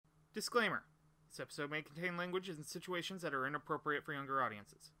Disclaimer. This episode may contain language and situations that are inappropriate for younger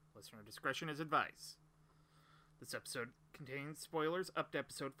audiences. Listener discretion is advised. This episode contains spoilers up to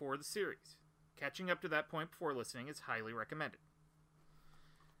episode 4 of the series. Catching up to that point before listening is highly recommended.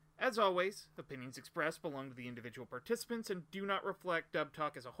 As always, opinions expressed belong to the individual participants and do not reflect Dub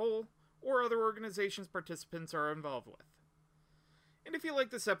Talk as a whole or other organizations participants are involved with. And if you like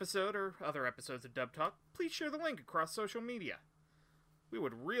this episode or other episodes of Dub Talk, please share the link across social media. We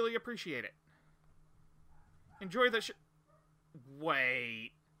would really appreciate it. Enjoy the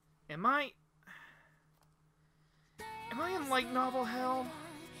Wait. Am I in light novel hell?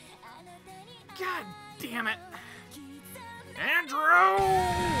 God damn it. Andrew!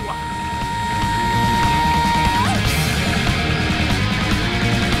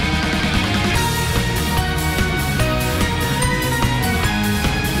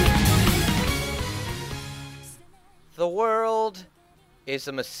 The world is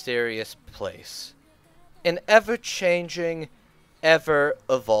a mysterious place. An ever-changing,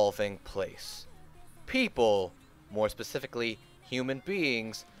 ever-evolving place. People, more specifically human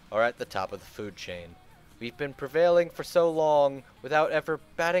beings, are at the top of the food chain. We've been prevailing for so long without ever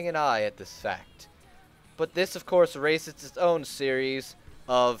batting an eye at this fact. But this, of course, raises its own series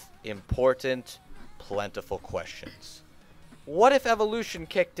of important, plentiful questions. What if evolution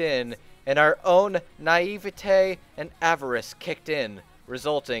kicked in and our own naivete and avarice kicked in,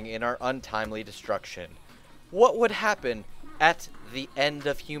 resulting in our untimely destruction? What would happen at the end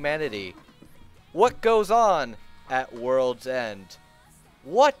of humanity? What goes on at world's end?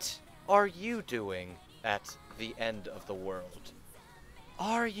 What are you doing at the end of the world?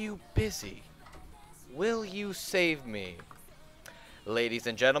 Are you busy? Will you save me? Ladies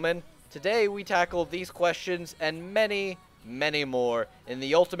and gentlemen, today we tackle these questions and many, many more in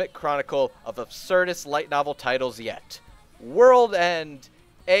the ultimate chronicle of absurdist light novel titles yet. World End,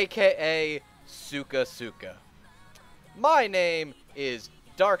 aka Suka Suka. My name is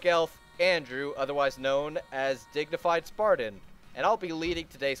Dark Elf Andrew, otherwise known as Dignified Spartan, and I'll be leading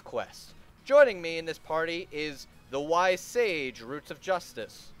today's quest. Joining me in this party is the wise sage, Roots of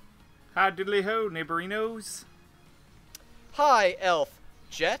Justice. Hi diddly ho, neighborinos. Hi, Elf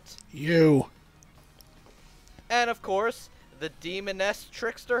Jet. You. And of course, the demoness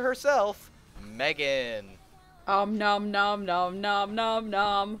trickster herself, Megan. Nom nom nom nom nom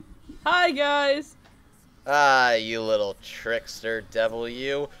nom. Hi guys. Ah, you little trickster devil,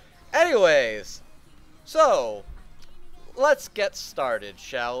 you. Anyways, so, let's get started,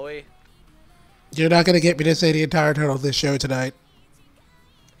 shall we? You're not going to get me to say the entire title of this show tonight.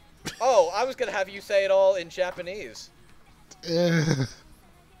 Oh, I was going to have you say it all in Japanese.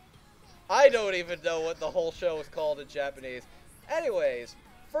 I don't even know what the whole show is called in Japanese. Anyways,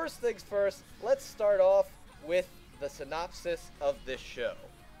 first things first, let's start off with the synopsis of this show.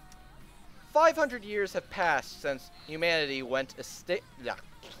 500 years have passed since humanity went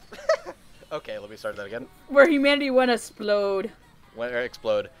Okay, let me start that again. Where humanity went explode.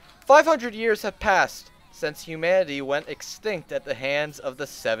 Explode. 500 years have passed since humanity went extinct at the hands of the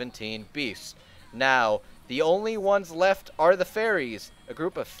 17 beasts. Now, the only ones left are the fairies, a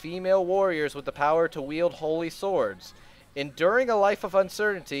group of female warriors with the power to wield holy swords. Enduring a life of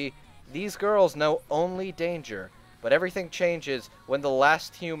uncertainty, these girls know only danger. But everything changes when the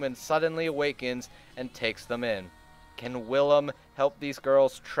last human suddenly awakens and takes them in. Can Willem help these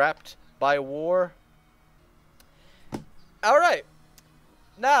girls trapped by war? Alright.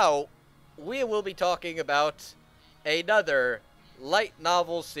 Now, we will be talking about another light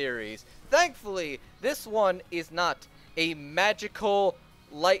novel series. Thankfully, this one is not a magical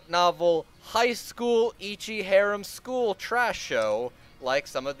light novel high school Ichi harem school trash show like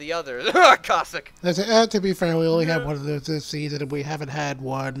some of the others. Cossack! To be fair, we only have one of those this season, and we haven't had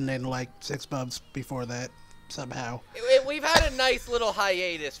one in like 6 months before that, somehow. We've had a nice little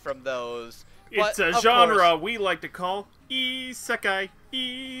hiatus from those. It's a genre we like to call isekai.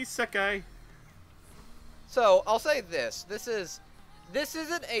 Isekai. So, I'll say this. This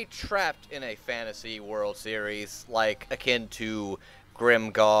isn't a trapped in a fantasy world series, like akin to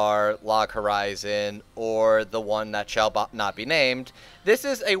Grimgar, Log Horizon, or the one that shall not be named. This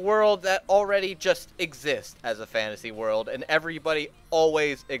is a world that already just exists as a fantasy world, and everybody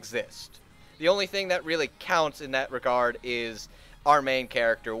always exists. The only thing that really counts in that regard is our main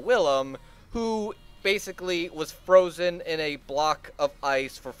character, Willem, who basically was frozen in a block of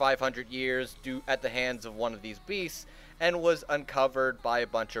ice for 500 years at the hands of one of these beasts, and was uncovered by a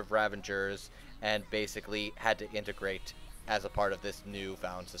bunch of Ravengers, and basically had to integrate as a part of this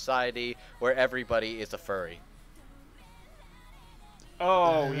newfound society where everybody is a furry.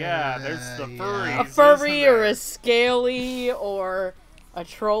 Oh, yeah, there's the furries. A furry or a scaly or A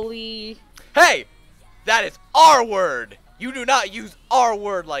trolley. Hey! That is our word! You do not use our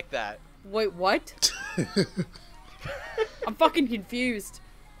word like that. Wait, what? I'm fucking confused.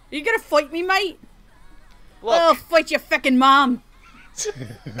 Are you gonna fight me, mate? Look, I'll fight your feckin' mom.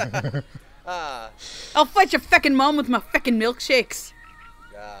 I'll fight your feckin' mom with my feckin' milkshakes.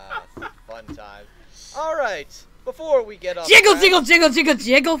 fun time. Alright, before we get off Jiggle, track, jiggle, jiggle, jiggle,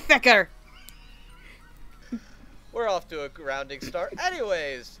 jiggle, fecker. we're off to a grounding start.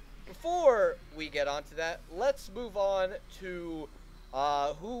 Anyways, before we get onto that, let's move on to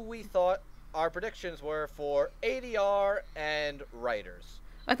who we thought our predictions were for ADR and writers.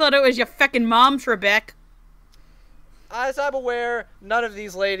 I thought it was your feckin' mom, Trebek. As I'm aware, none of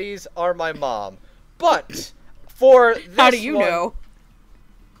these ladies are my mom. But for this How do you one... know?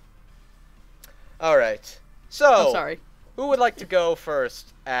 Alright. So, Oh, sorry. who would like to go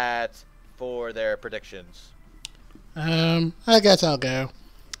first for their predictions? I guess I'll go.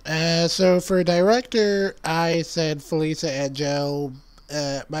 So for director, I said Felicia Angel.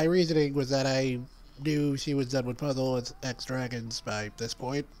 My reasoning was that I knew she was done with Puzzle with X Dragons by this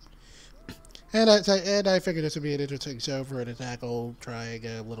point. And I figured this would be an interesting show for her to tackle, trying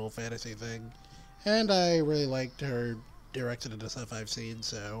a little fantasy thing. And I really liked her direction of the stuff I've seen,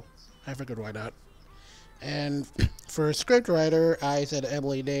 so I figured why not. And for scriptwriter, I said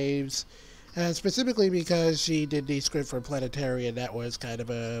Emily Naves, specifically because she did the script for Planetary, and that was kind of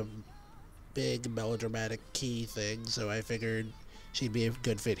a big melodramatic key thing, so I figured she'd be a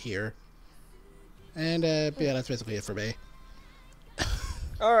good fit here. And yeah, that's basically it for me.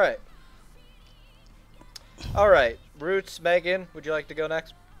 Alright, Roots, Megan, would you like to go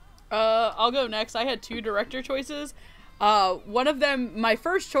next? I'll go next. I had 2 director choices. One of them, my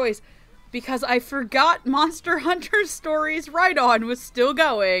first choice, because I forgot Monster Hunter Stories Right On was still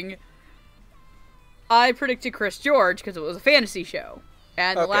going. I predicted Chris George because it was a fantasy show.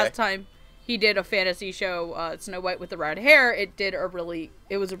 And the last time he did a fantasy show, Snow White with the Red Hair,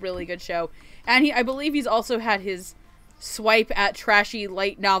 it was a really good show. And I believe he's also had his swipe at trashy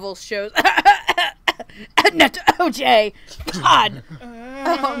light novel shows. Not OJ. God.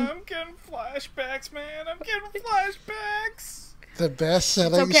 I'm getting flashbacks, man. I'm getting flashbacks. The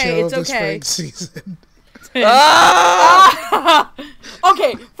best-selling It's okay, show it's of the okay. spring season.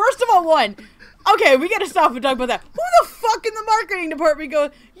 Okay, first of all, okay, we gotta stop and talk about that. Who the fuck in the marketing department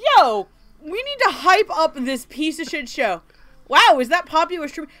goes, yo, we need to hype up this piece of shit show? Wow, is that popular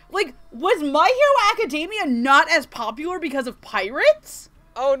stream? Like, was My Hero Academia not as popular because of pirates?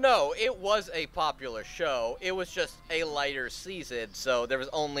 Oh no, it was a popular show. It was just a lighter season, so there was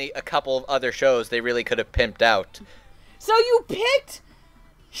only a couple of other shows they really could have pimped out. So you picked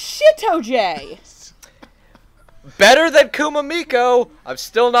Shito J. Better than Kumamiko! I'm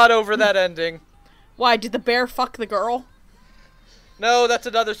still not over that ending. Why, did the bear fuck the girl? No, that's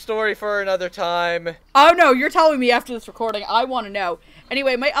another story for another time. Oh no, you're telling me after this recording. I want to know.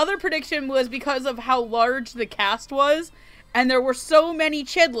 Anyway, my other prediction was because of how large the cast was, and there were so many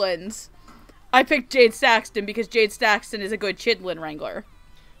Chidlins. I picked Jade Saxton because Jade Saxton is a good Chidlin wrangler.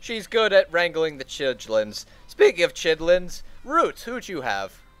 She's good at wrangling the Chidlins. Speaking of Chidlins, Roots, who'd you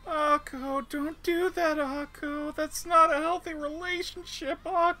have? Akko, don't do that, Akko. That's not a healthy relationship,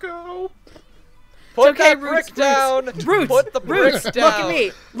 Akko. Put okay, that brick down! Roots, Put the bricks down! Look at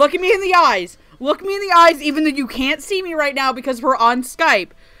me. Look at me in the eyes. Look me in the eyes, even though you can't see me right now because we're on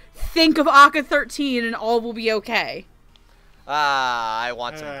Skype. Think of Akka 13 and all will be okay. I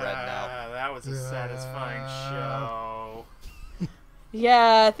want some bread now. That was a satisfying show.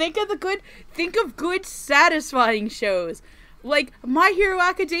 Yeah, think of good satisfying shows. Like My Hero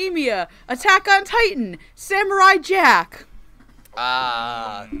Academia, Attack on Titan, Samurai Jack.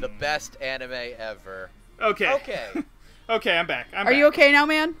 The best anime ever. Okay. Okay, Okay, I'm back. Are you okay now,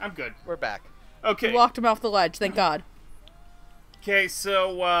 man? I'm good. we're back. Okay. You walked him off the ledge, thank God. Okay,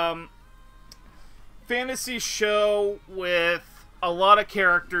 so, fantasy show with a lot of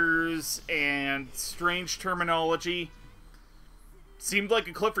characters and strange terminology. Seemed like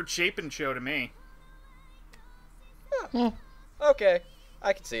a Clifford Chapin show to me. Okay,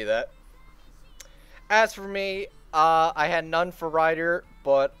 I can see that. As for me, I had none for Rider,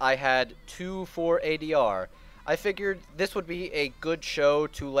 but I had 2 for ADR. I figured this would be a good show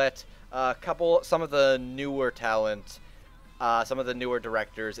to let some of the newer talent, some of the newer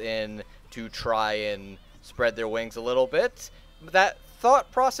directors in to try and spread their wings a little bit. That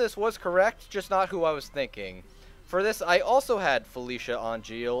thought process was correct, just not who I was thinking. For this, I also had Felicia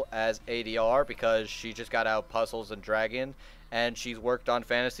Angel as ADR because she just got out Puzzles and Dragon, and she's worked on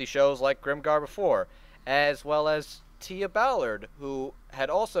fantasy shows like Grimgar before, as well as Tia Ballard, who had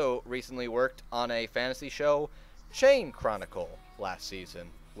also recently worked on a fantasy show, Chain Chronicle, last season,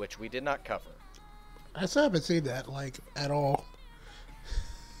 which we did not cover. I still haven't seen that, like, at all.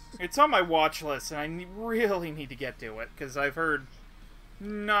 It's on my watch list, and I really need to get to it, because I've heard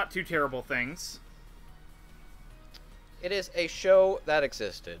not too terrible things. It is a show that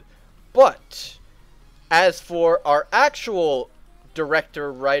existed. But, as for our actual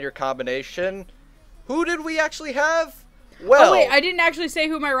director-writer combination, who did we actually have? Well, Oh wait, I didn't actually say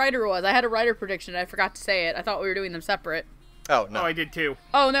who my writer was. I had a writer prediction. I forgot to say it. I thought we were doing them separate. oh no, Oh, I did too.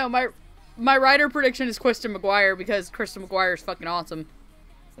 Oh no, my writer prediction is Kristen McGuire because Kristen McGuire is fucking awesome.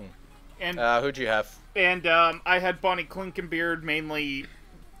 And who'd you have? I had Bonnie Clinkenbeard, mainly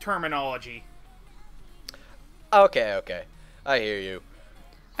terminology. Okay, I hear you.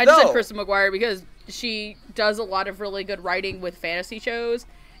 I just No. said Kristen McGuire because she does a lot of really good writing with fantasy shows,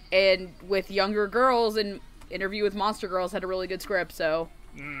 and with younger girls, and Interview with Monster Girls had a really good script. So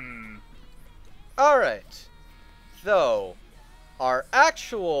All right, though, our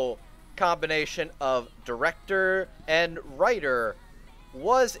actual combination of director and writer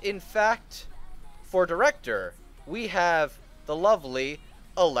was, in fact, for director, we have the lovely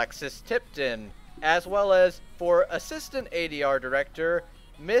Alexis Tipton, as well as for assistant ADR director,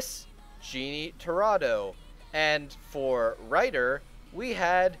 Miss Jeannie Torrado, and for writer, we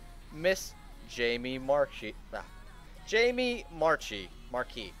had Miss Jamie Marchi. Jamie Marchi.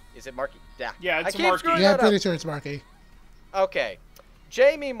 Marquis. Is it Marquis? Yeah, it's I keep Marquis. screwing Yeah, I'm that pretty up. sure it's Marky. Okay.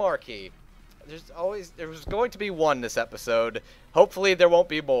 Jamie Markey. There was going to be one this episode. Hopefully there won't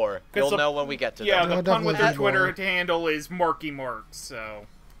be more. 'Cause You'll the- know when we get to Yeah, them. There'll the pun with her definitely be Twitter more. handle is Marky Marks, so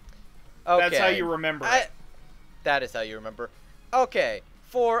Okay. that's how you remember it. That is how you remember. Okay.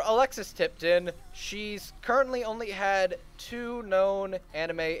 For Alexis Tipton, she's currently only had 2 known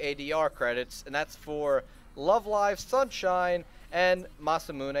anime ADR credits, and that's for Love Live Sunshine and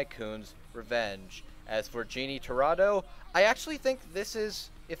Masamune-kun's Revenge. As for Jeannie Torrado, I actually think this is,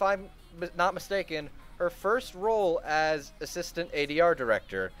 if I'm not mistaken, her first role as assistant ADR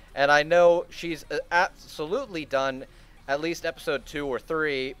director. And I know she's absolutely done at least episode 2 or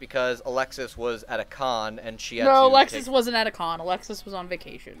 3 because Alexis was at a con and she had to no, Alexis take... wasn't at a con. Alexis was on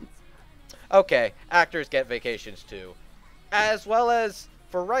vacation. Okay, actors get vacations too. As well as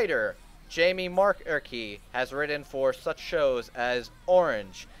for writer, Jamie Markey has written for such shows as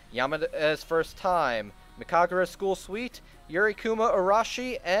Orange, Yamada's First Time, Mikagura School Suite, Yurikuma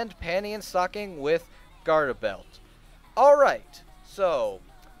Arashi, and Panty and Stocking with Garter Belt. Alright, so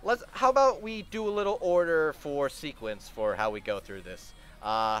how about we do a little order for sequence for how we go through this.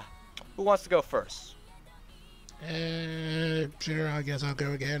 Who wants to go first? Sure, I guess I'll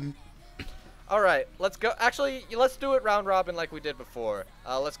go again. Alright, let's go. Actually, let's do it round robin like we did before.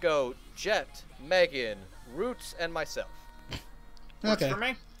 Let's go Jet, Megan, Roots, and myself. Works Okay. for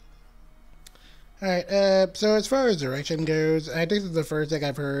me. Alright, so as far as direction goes, I think this is the first thing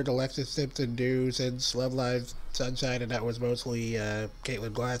I've heard Alexis Simpson do since Love Live Sunshine, and that was mostly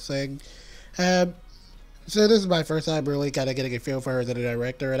Caitlin Glass thing. So this is my first time really kind of getting a feel for her as a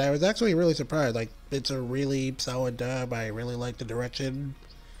director, and I was actually really surprised. Like, it's a really solid dub. I really like the direction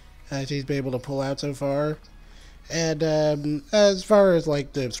she's been able to pull out so far. And as far as,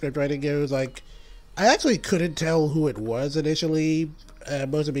 like, the script writing goes, like, I actually couldn't tell who it was initially,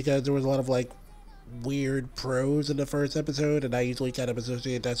 mostly because there was a lot of, like, weird prose in the first episode, and I usually kind of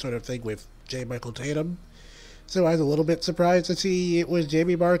associate that sort of thing with J. Michael Tatum. So I was a little bit surprised to see it was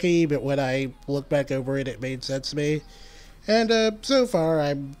Jamie Markey, but when I looked back over it, it made sense to me. And so far,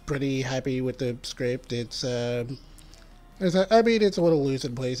 I'm pretty happy with the script. It's a little loose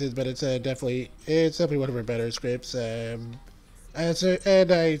in places, but it's definitely one of her better scripts. And I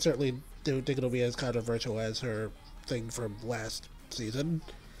certainly don't think it'll be as controversial as her thing from last season.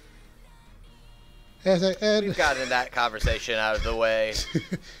 We've gotten that conversation out of the way.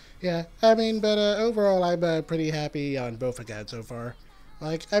 Yeah, but overall, I'm pretty happy on both accounts so far.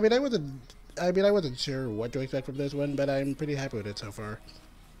 Like, I wasn't sure what to expect from this one, but I'm pretty happy with it so far.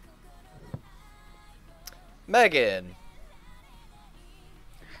 Megan.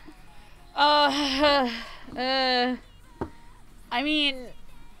 I mean,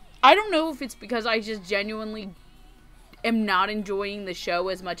 I don't know if it's because I just genuinely am not enjoying the show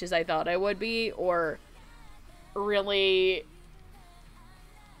as much as I thought I would be, or really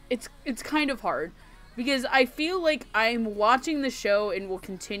it's kind of hard because I feel like I'm watching the show and will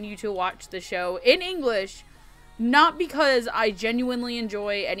continue to watch the show in English, not because I genuinely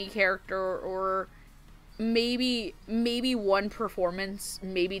enjoy any character or maybe one performance,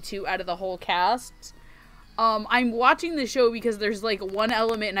 maybe 2 out of the whole cast. I'm watching the show because there's like one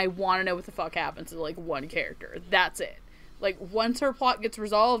element and I want to know what the fuck happens to like one character. That's it. Like, once her plot gets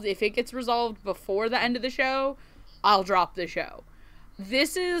resolved, if it gets resolved before the end of the show, I'll drop the show.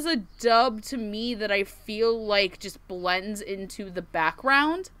 this is a dub to me that I feel like just blends into the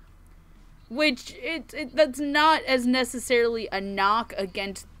background, which that's not as necessarily a knock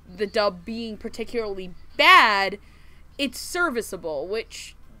against the dub being particularly bad. It's serviceable,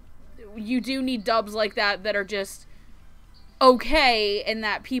 which you do need dubs like that are just okay, and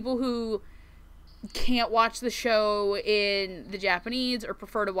that people who can't watch the show in the Japanese or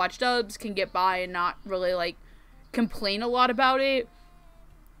prefer to watch dubs can get by and not really, like, complain a lot about it.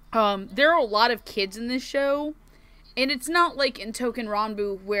 There are a lot of kids in this show, and it's not like in Touken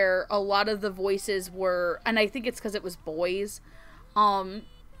Ranbu where a lot of the voices were, and I think it's because it was boys,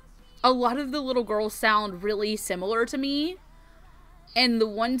 a lot of the little girls sound really similar to me, and the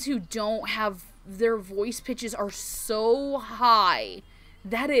ones who don't have, their voice pitches are so high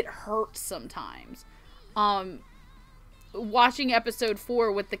that it hurts sometimes. Watching episode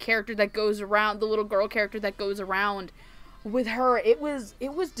 4 with the character that goes around, the little girl character that goes around with her, it was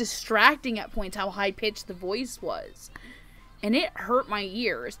distracting at points how high pitched the voice was, and it hurt my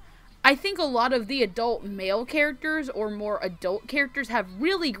ears. I think a lot of the adult male characters or more adult characters have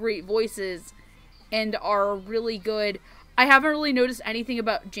really great voices and are really good. I haven't really noticed anything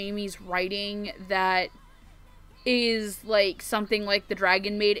about Jamie's writing that is like something like the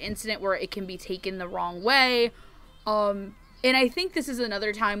Dragon Maid incident where it can be taken the wrong way. And I think this is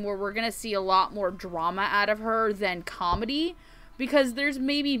another time where we're gonna see a lot more drama out of her than comedy, because there's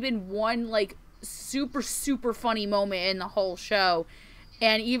maybe been one like super funny moment in the whole show,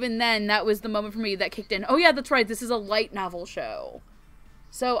 and even then that was the moment for me that kicked in. Oh yeah, that's right, this is a light novel show.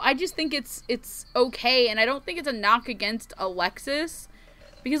 So I just think it's okay, and I don't think it's a knock against Alexis,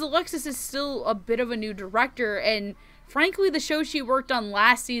 because Alexis is still a bit of a new director, and frankly, the show she worked on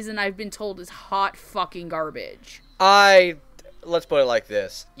last season, I've been told, is hot fucking garbage. Let's put it like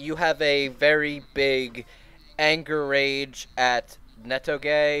this. You have a very big anger rage at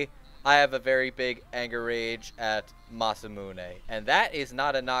Netoge. I have a very big anger rage at Masamune. And that is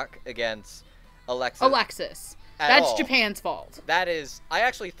not a knock against Alexis. That's all. Japan's fault. That is, I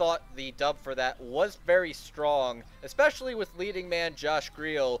actually thought the dub for that was very strong, especially with leading man Josh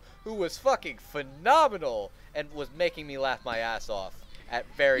Greel, who was fucking phenomenal and was making me laugh my ass off at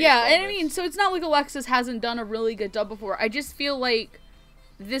various moments. And I mean, so it's not like Alexis hasn't done a really good dub before. I just feel like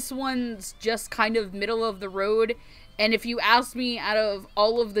this one's just kind of middle of the road, and if you ask me, out of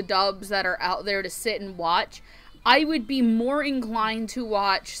all of the dubs that are out there to sit and watch, I would be more inclined to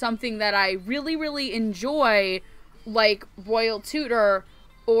watch something that I really enjoy, like Royal Tutor,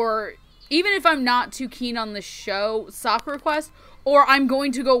 or even if I'm not too keen on the show, Sakura Quest, or I'm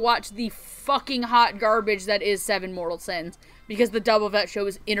going to go watch the fucking hot garbage that is Seven Mortal Sins, because the dub of that show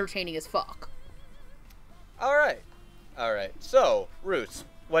is entertaining as fuck. Alright. So, Roots,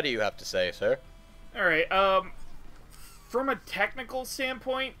 what do you have to say, sir? Alright, from a technical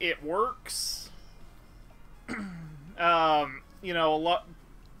standpoint, it works. You know,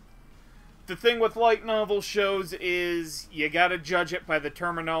 the thing with light novel shows is you gotta judge it by the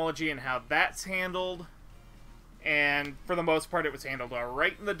terminology and how that's handled. And for the most part, it was handled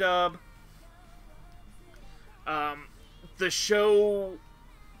alright in the dub. The show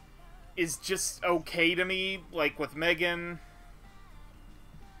is just okay to me, like with Megan.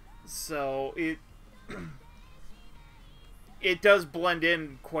 So it does blend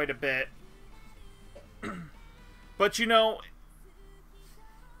in quite a bit. But you know,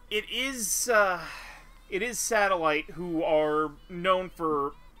 it is Satellite, who are known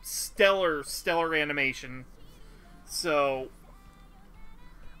for stellar animation. So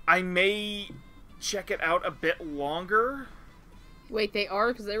I may check it out a bit longer. Wait, they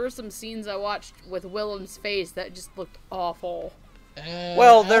are? Because there were some scenes I watched with Willem's face that just looked awful.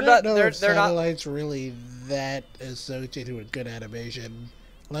 Well, they're not. They're Satellite's really that associated with good animation.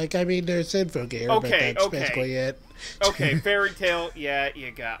 Like, I mean, there's Infogear, but that's basically it. Okay, Fairy Tail, yeah,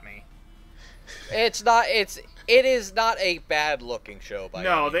 you got me. It is not a bad looking show by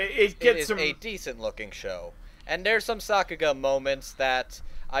any means. It is a decent looking show. And there's some Sakuga moments that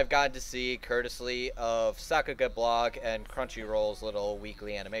I've gotten to see courtesy of Sakuga blog and Crunchyroll's little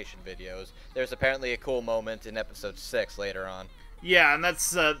weekly animation videos. There's apparently a cool moment in episode 6 later on. Yeah, and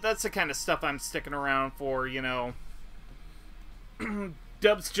that's the kind of stuff I'm sticking around for, you know.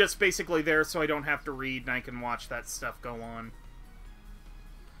 Dub's just basically there so I don't have to read and I can watch that stuff go on.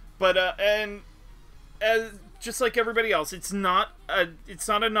 But and as just like everybody else, it's not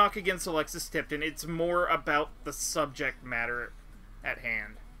a knock against Alexis Tipton. It's more about the subject matter at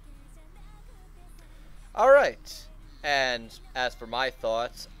hand. Alright. And as for my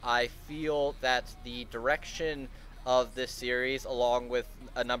thoughts, I feel that the direction of this series, along with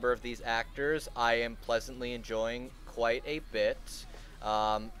a number of these actors, I am pleasantly enjoying quite a bit.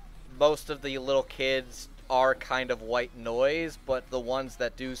 Most of the little kids are kind of white noise, but the ones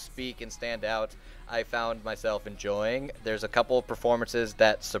that do speak and stand out, I found myself enjoying. There's a couple of performances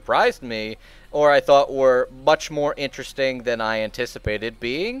that surprised me, or I thought were much more interesting than I anticipated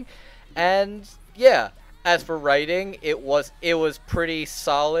being. And yeah, as for writing, it was pretty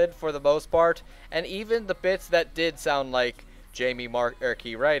solid for the most part, and even the bits that did sound like Jamie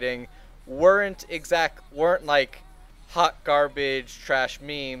Markey writing weren't like hot garbage trash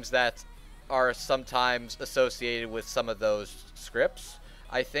memes that are sometimes associated with some of those scripts.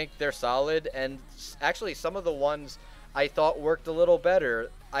 I think they're solid, and actually some of the ones I thought worked a little better.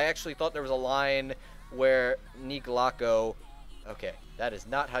 I actually thought there was a line where Nicolako, okay, that is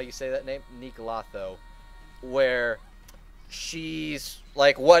not how you say that name, Nicolatho, where she's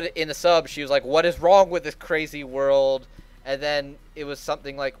like, what, in the sub, she was like, what is wrong with this crazy world? And then it was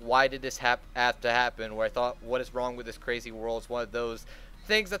something like, why did this have to happen? Where I thought, what is wrong with this crazy world is one of those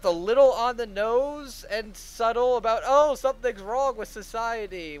things that's a little on the nose and subtle about, oh, something's wrong with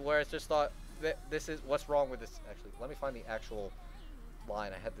society. Where it's just thought, this is, what's wrong with this? Actually, let me find the actual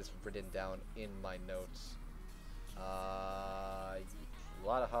line. I had this written down in my notes. A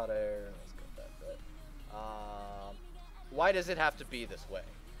lot of hot air. Let's cut that bit. Why does it have to be this way?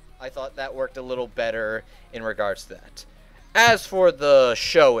 I thought that worked a little better in regards to that. As for the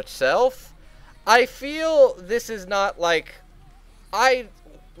show itself, I feel this is not like...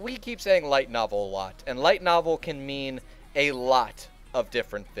 We keep saying light novel a lot, and light novel can mean a lot of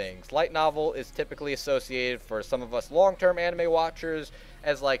different things. Light novel is typically associated for some of us long-term anime watchers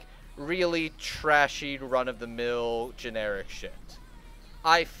as like really trashy, run-of-the-mill, generic shit.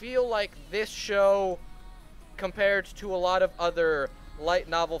 I feel like this show, compared to a lot of other light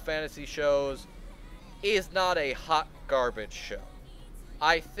novel fantasy shows, is not a hot garbage show.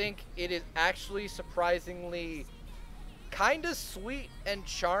 I think it is actually surprisingly kind of sweet and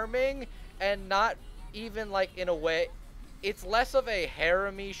charming, and not even like in a way, it's less of a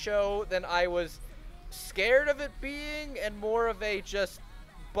harem-y show than I was scared of it being, and more of a just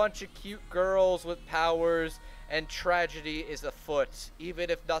bunch of cute girls with powers and tragedy is afoot. Even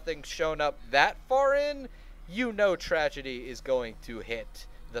if nothing's shown up that far in, you know tragedy is going to hit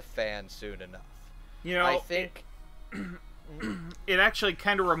the fan soon enough. You know, I think it actually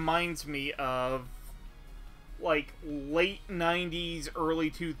kind of reminds me of like late 90s,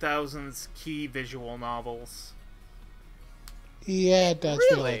 early 2000s key visual novels. Yeah, it does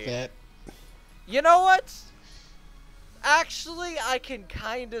feel Really? like that. You know what? Actually, I can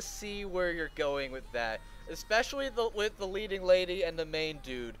kind of see where you're going with that. Especially with the leading lady and the main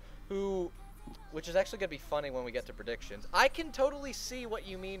dude, who... Which is actually going to be funny when we get to predictions. I can totally see what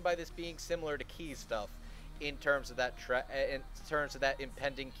you mean by this being similar to Key stuff in terms of that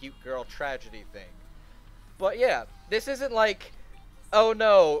impending cute girl tragedy thing. But yeah, this isn't like, oh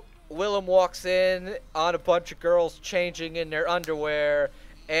no, Willem walks in on a bunch of girls changing in their underwear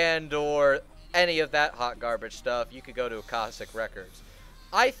and or any of that hot garbage stuff. You could go to Akashic Records.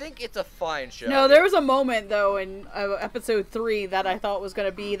 I think it's a fine show. No, there was a moment, though, in episode 3 that I thought was going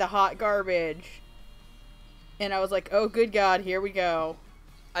to be the hot garbage. And I was like, oh, good God, here we go.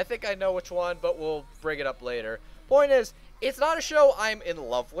 I think I know which one, but we'll bring it up later. Point is, it's not a show I'm in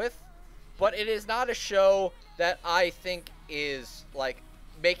love with, but it is not a show that I think is, like,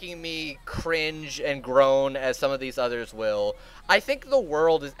 making me cringe and groan as some of these others will. I think the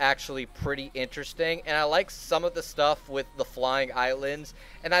world is actually pretty interesting, and I like some of the stuff with the flying islands,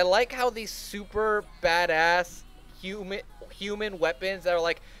 and I like how these super badass human weapons that are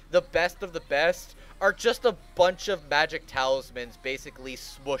like the best of the best are just a bunch of magic talismans basically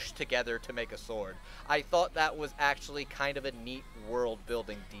smooshed together to make a sword. I thought that was actually kind of a neat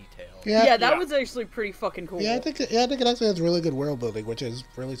world-building detail. Yeah, that was actually pretty fucking cool. I think it actually has really good world building, which is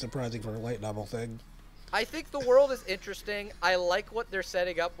really surprising for a light novel thing. I think the world is interesting. I like what they're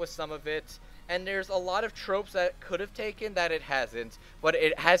setting up with some of it, and there's a lot of tropes that it could have taken that it hasn't, but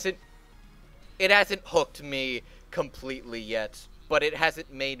it hasn't hooked me completely yet, but it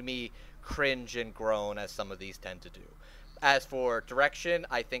hasn't made me cringe and groan as some of these tend to do. As for direction,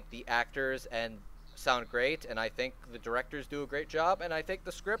 I think the actors sound great, and I think the directors do a great job, and I think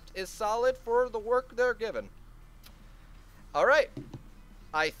the script is solid for the work they're given. Alright,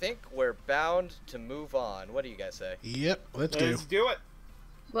 I think we're bound to move on. What do you guys say? Yep, let's do it.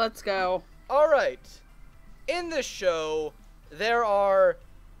 Let's go. Alright, in this show, there are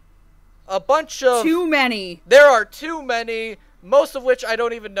a bunch of... Too many. There are too many, most of which I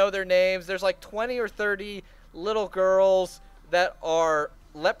don't even know their names. There's like 20 or 30 little girls that are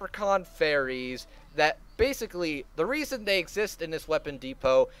leprechaun fairies that basically, the reason they exist in this weapon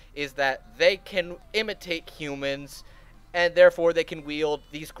depot is that they can imitate humans and therefore they can wield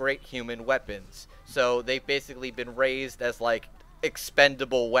these great human weapons. So they've basically been raised as, like,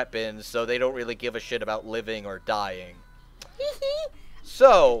 expendable weapons, so they don't really give a shit about living or dying.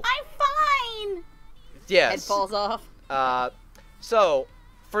 So, I'm fine. yes. Head falls off. So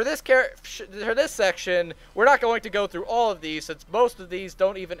for this section, we're not going to go through all of these, since most of these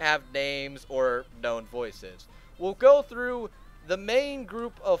don't even have names or known voices. We'll go through the main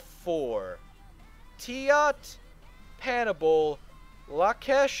group of 4: Tiat, Panabal,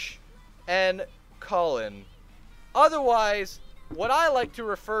 Lakesh, and Colin. Otherwise, what I like to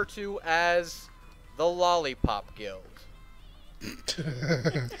refer to as the Lollipop Guild.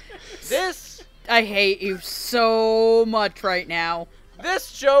 This I hate you so much right now.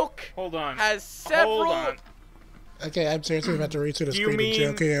 joke Hold on. has several... Hold on. Okay, I'm seriously about to reach to the Do you screen and mean-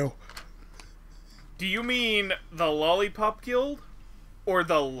 choke you. Do you mean the Lollipop Guild or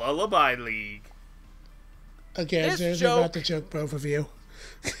the Lullaby League? Okay, I'm This seriously about joke- to choke both of you.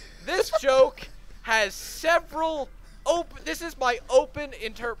 This joke has several this is my open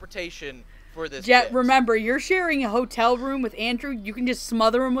interpretation for this Jet, bit. remember, you're sharing a hotel room with Andrew. You can just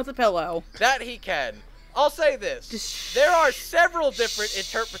smother him with a pillow. That he can. I'll say this. Just There are several different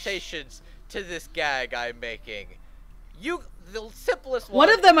interpretations to this gag I'm making. The simplest one... One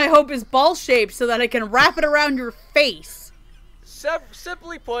of them, I hope, is ball-shaped so that I can wrap it around your face.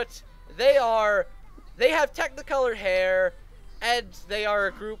 Simply put, they have Technicolor hair, and they are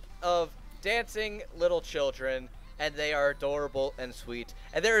a group of dancing little children, and they are adorable and sweet,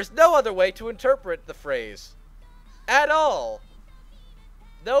 and there is no other way to interpret the phrase. At all.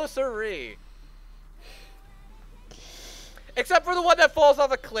 No siree. Except for the one that falls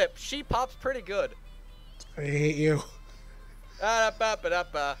off a cliff. She pops pretty good. I hate you.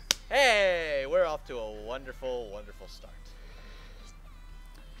 Hey, we're off to a wonderful, wonderful start.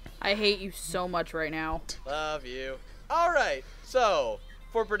 I hate you so much right now. Love you. Alright, so,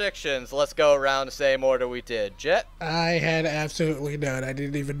 for predictions, let's go around the same order we did. Jet? I had absolutely none. I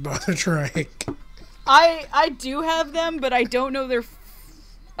didn't even bother trying. I do have them, but I don't know their...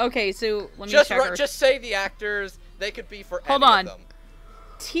 Okay, so let me check. Just say the actors. They could be for Hold any on. of them.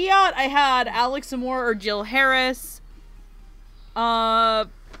 Tiat, I had Alex Amore or Jill Harris. Oh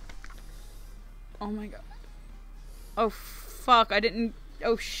my god. Oh fuck, I didn't...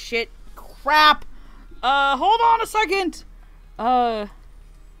 Oh shit. Crap! Hold on a second! No.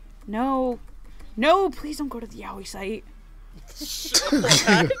 No, please don't go to the Yowie site.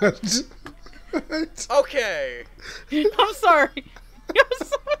 Okay. I'm sorry. I'm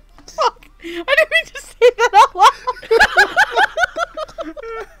sorry. Fuck. I didn't mean to say that out loud.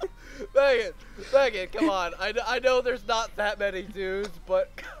 Megan, come on. I know there's not that many dudes, but...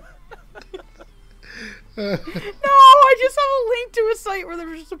 No, I just have a link to a site where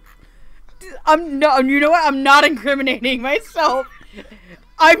there's just a... you know what? I'm not incriminating myself.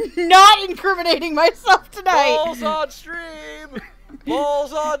 I'm not incriminating myself tonight. Balls on stream!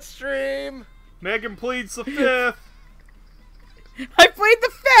 Balls on stream! Megan pleads the fifth. I played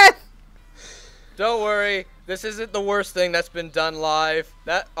the fifth. Don't worry, this isn't the worst thing that's been done live.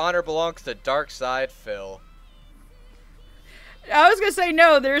 That honor belongs to Darkside Phil. I was gonna say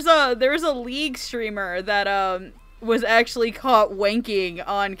no. There's a League streamer that was actually caught wanking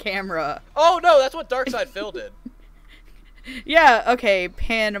on camera. Oh no, that's what Darkside Phil did. Yeah. Okay.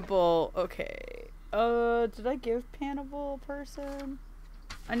 Panable. Okay. Did I give Panable a person?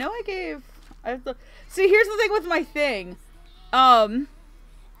 I know I gave. I have to see. Here's the thing with my thing.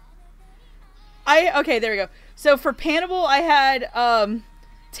 Okay, there we go. So for Panable, I had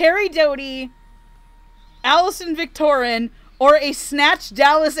Terry Doty, Allison Victorin, or a Snatch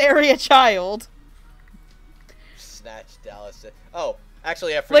Dallas area child. Snatch Dallas. Oh,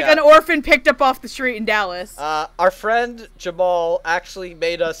 actually, I forgot. Like an orphan picked up off the street in Dallas. Our friend Jamal actually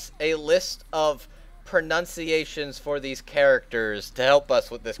made us a list of pronunciations for these characters to help us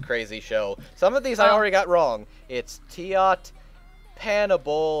with this crazy show. Some of these I already got wrong. It's Tiat,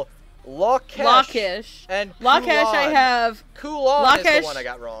 Panabal, Lakesh, and Lakesh, Kulan. I have... Kulan is Lakesh- the one I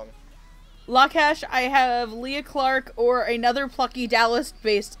got wrong. Lakesh, I have Leah Clark or another plucky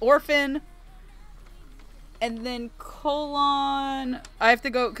Dallas-based orphan. And then Colon... I have to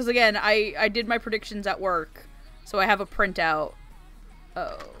go... Because, again, I did my predictions at work. So I have a printout.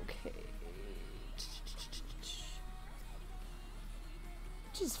 Okay.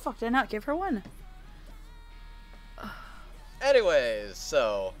 Jesus, fuck, did I not give her one? Anyways,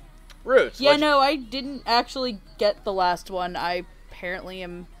 so... Roots. Yeah, no, I didn't actually get the last one. I apparently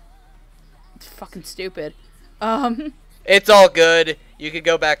am fucking stupid. It's all good. You can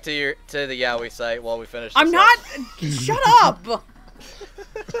go back to the Yowie site while we finish this I'm up. not... Shut up!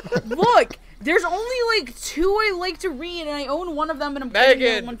 Look, There's only like 2 I like to read, and I own one of them, and I'm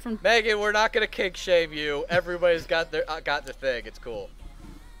playing one from. Megan, we're not gonna kink shame you. Everybody's got their thing. It's cool.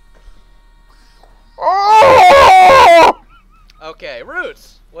 Okay,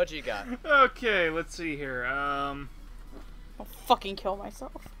 Roots, what you got? Okay, let's see here. I'll fucking kill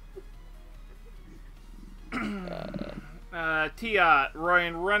myself. Tiat,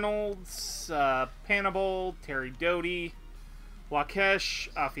 Ryan Reynolds, Panabal, Terry Doty,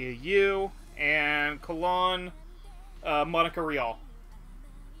 Wakesh, Afia Yu, and Kalan, Monica Rial.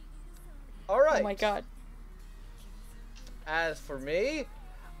 All right. Oh my god. As for me,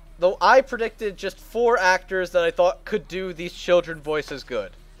 though I predicted just 4 actors that I thought could do these children voices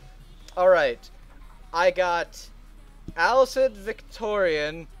good. All right. I got Alison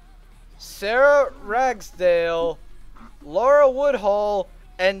Victorian, Sarah Ragsdale, Laura Woodhull,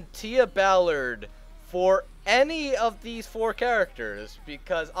 and Tia Ballard for any of these 4 characters,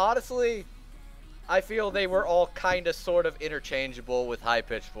 because honestly, I feel they were all kind of sort of interchangeable with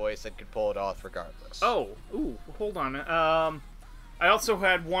high-pitched voice and could pull it off regardless. Oh, ooh, hold on. I also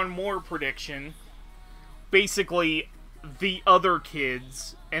had one more prediction. Basically, the other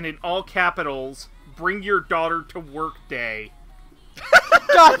kids, and in all capitals, bring your daughter to work day.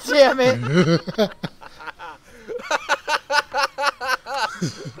 God damn it!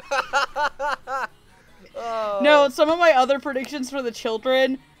 No, some of my other predictions for the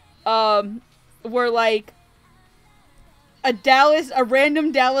children, were like a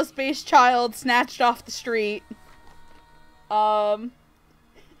random Dallas-based child snatched off the street. Oh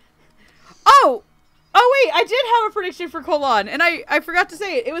wait, I did have a prediction for Kolan, and I forgot to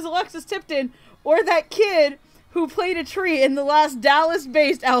say it. It was Alexis Tipton, or that kid who played a tree in the last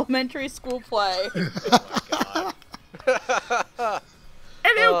Dallas-based elementary school play. Oh my god.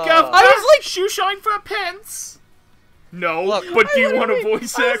 Hello, I Governor! was like, Shoe shine for a pence! No, Look, but do you I want a literally-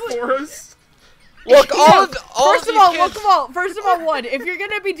 voice I was act like- for us? Look, all of First these of all, kids... first of all, one, if you're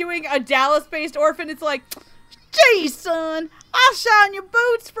gonna be doing a Dallas-based orphan, it's like, geez, son, I'll shine your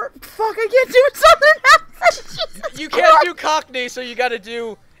boots for. Fuck, I can't do Southern accent. You can't do Cockney, so you gotta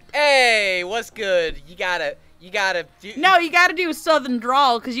do, hey, what's good? You gotta do... No, you gotta do Southern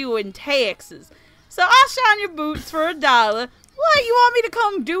drawl because you in Texas. So I'll shine your boots for $1. What, you want me to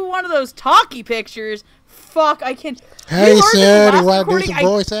come do one of those talkie pictures? Fuck, I can't. Hey, learned in the sir, last you want to do recording, some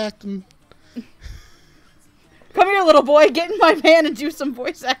voice acting? Come here, little boy, get in my van and do some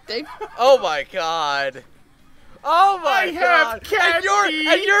voice acting. Oh my god. Oh my I have god.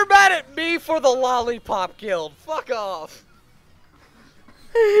 And you're mad at me for the Lollipop Guild. Fuck off.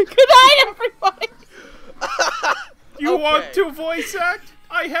 Good night, everybody. You Okay. want to voice act?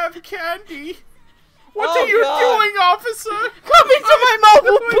 I have candy. What Oh, are you God. doing, officer? Come into my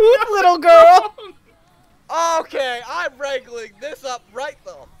mobile booth, little girl. Okay, I'm wrangling this up right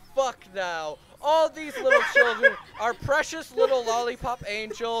the fuck now. All these little children are precious little lollipop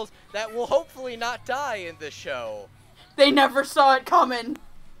angels that will hopefully not die in this show. They never saw it coming.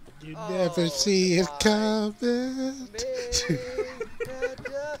 You Oh, never see it my coming.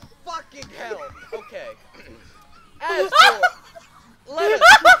 Fucking hell. Okay. As for,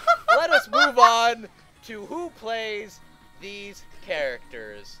 let us move on to who plays these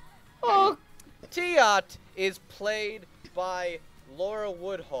characters. Oh, Tiat is played by Laura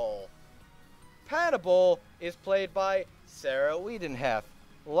Woodhull. Panabal is played by Sarah Wiedenheft.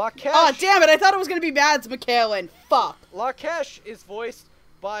 Lakesh, oh, damn it! I thought it was gonna be Mads McKellen. Fuck. Lakesh is voiced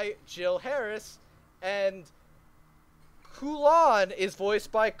by Jill Harris, and Kulan is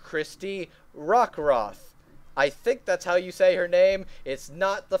voiced by Christy Rockroth. I think that's how you say her name. It's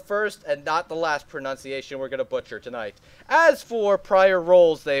not the first and not the last pronunciation we're going to butcher tonight. As for prior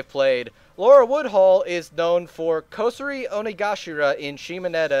roles they've played, Laura Woodhull is known for Kosari Onigashira in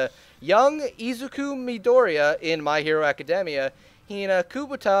Shimoneta, young Izuku Midoriya in My Hero Academia, Hina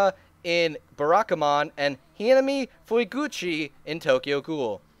Kubuta in Barakamon, and Hinami Fuiguchi in Tokyo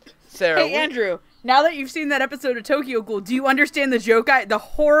Ghoul. Sarah Hey, Andrew. Now that you've seen that episode of Tokyo Ghoul, do you understand the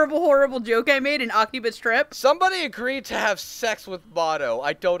horrible joke I made in Akiba's Trip? Somebody agreed to have sex with Mato.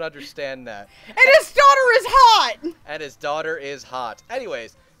 I don't understand that. And his daughter is hot! And his daughter is hot.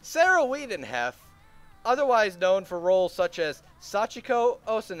 Anyways, Sarah Wiedenheft, otherwise known for roles such as Sachiko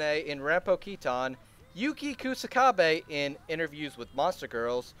Osane in Rampo Kitan, Yuki Kusakabe in Interviews with Monster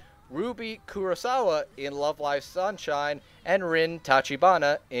Girls, Ruby Kurosawa in Love Live Sunshine, and Rin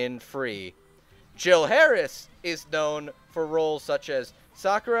Tachibana in Free. Jill Harris is known for roles such as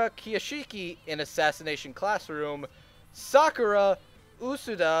Sakura Kiyashiki in Assassination Classroom, Sakura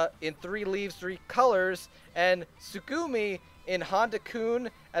Usuda in Three Leaves, Three Colors, and Tsugumi in Honda-kun,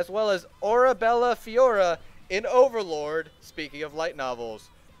 as well as Orabella Fiora in Overlord, speaking of light novels.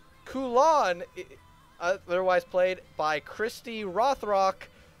 Kulan, otherwise played by Christy Rothrock,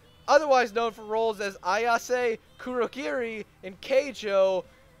 otherwise known for roles as Ayase Kurogiri in Keijo,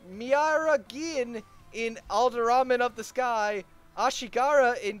 Miara Gin in Alderamin of the Sky,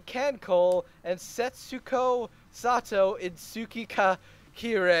 Ashigara in Kankole, and Setsuko Sato in Tsukika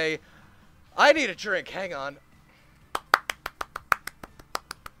Kire. I need a drink, hang on.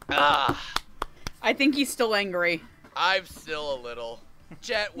 I think he's still angry. I'm still a little.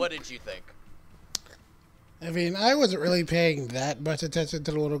 Jet, what did you think? I mean, I wasn't really paying that much attention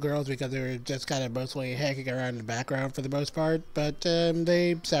to the little girls because they were just kind of mostly hanging around in the background for the most part, but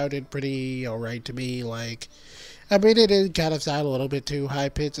they sounded pretty alright to me. Like, I mean, it did kind of sound a little bit too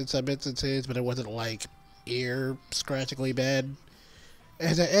high-pitched in some instances, but it wasn't, like, ear-scratchingly bad.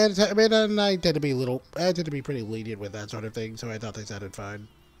 And I mean, and I tend to be pretty lenient with that sort of thing, so I thought they sounded fine.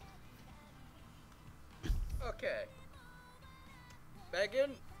 Okay.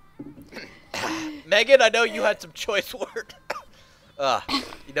 Megan? Megan, I know you had some choice words.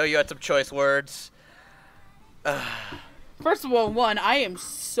 You had some choice words. First of all, I am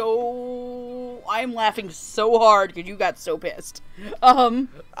laughing so hard because you got so pissed.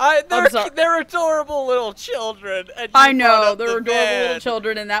 They're adorable little children. And I know, they're adorable little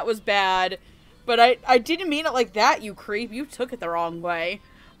children, and that was bad. But I didn't mean it like that, you creep. You took it the wrong way.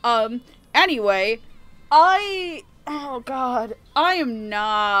 Anyway, oh god, I am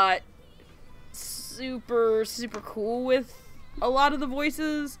not super cool with a lot of the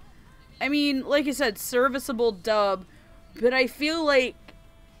voices. I mean, like I said, serviceable dub, but I feel like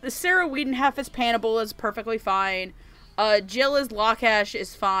the Sarah Whedon half as Pannibal is perfectly fine. Jill as Lakash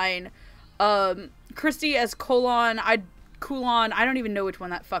is fine. Christy as Kulan, I don't even know which one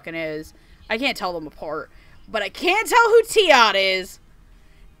that fucking is. I can't tell them apart. But I can't tell who Tiat is.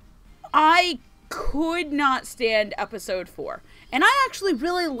 I could not stand episode 4. And I actually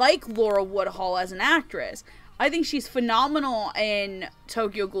really like Laura Woodhull as an actress. I think she's phenomenal in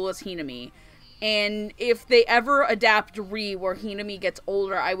Tokyo Ghoul as Hinami. And if they ever adapt Ri where Hinami gets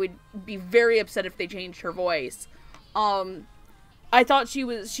older, I would be very upset if they changed her voice. I thought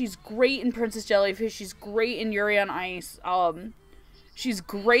she's great in Princess Jellyfish. She's great in Yuri on Ice. She's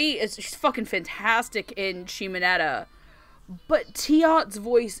great. She's fucking fantastic in Shimonetta. But Tiat's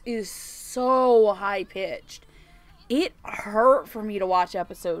voice is so high-pitched. It hurt for me to watch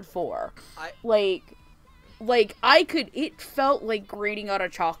episode 4. It felt like grading on a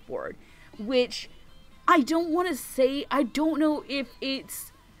chalkboard. Which, I don't want to say, I don't know if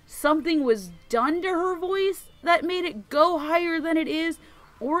it's something was done to her voice that made it go higher than it is,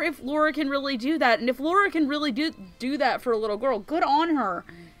 or if Laura can really do that. And if Laura can really do that for a little girl, good on her.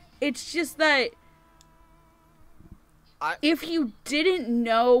 It's just that if you didn't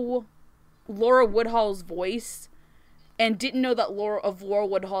know Laura Woodhull's voice and didn't know that Laura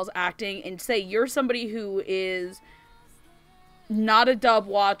Woodhull's acting, and say you're somebody who is not a dub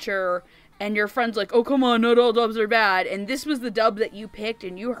watcher, and your friend's like, oh, come on, not all dubs are bad, and this was the dub that you picked,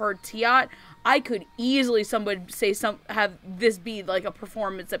 and you heard Tiat, I could easily have this be like a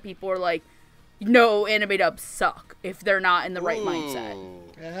performance that people are like, no, anime dubs suck if they're not in the right mindset.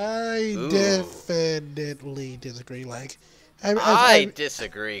 I definitely disagree. Like, I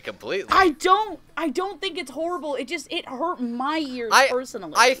disagree completely. I don't think it's horrible. It hurt my ears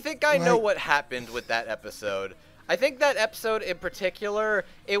personally. I think I know what happened with that episode. I think that episode in particular,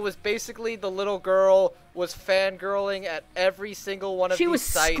 it was basically the little girl was fangirling at every single one of these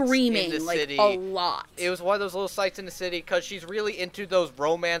sites in the city. She was screaming, a lot. It was one of those little sites in the city because she's really into those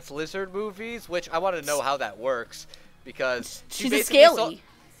romance lizard movies, which I want to know how that works because she's a scaly.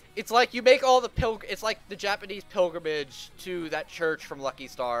 It's like you make all the it's like the Japanese pilgrimage to that church from Lucky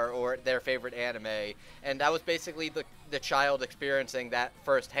Star or their favorite anime, and that was basically the child experiencing that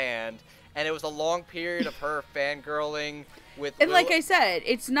firsthand. And it was a long period of her fangirling with... And like I said,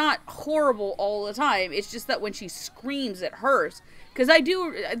 it's not horrible all the time. It's just that when she screams, it hurts. Because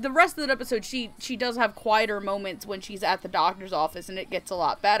the rest of the episode, she does have quieter moments when she's at the doctor's office, and it gets a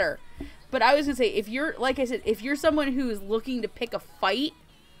lot better. But I was going to say, if you're someone who is looking to pick a fight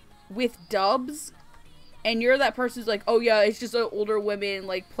with dubs, and you're that person who's like, oh yeah, it's just older women,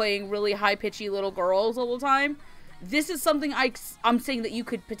 like, playing really high-pitchy little girls all the time... This is something I'm saying that you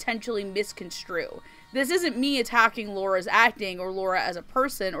could potentially misconstrue. This isn't me attacking Laura's acting or Laura as a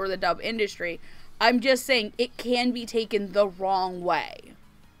person or the dub industry. I'm just saying it can be taken the wrong way.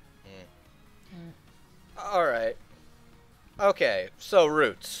 Alright. Okay, so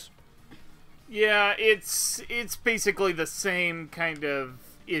Roots. Yeah, it's basically the same kind of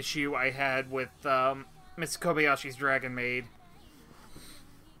issue I had with Miss Kobayashi's Dragon Maid.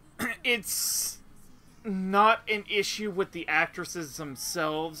 not an issue with the actresses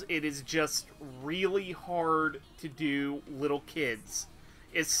themselves. It is just really hard to do little kids,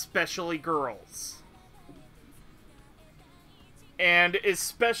 especially girls. And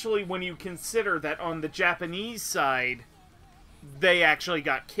especially when you consider that on the Japanese side, they actually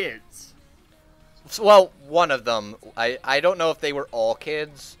got kids. Well, one of them. I don't know if they were all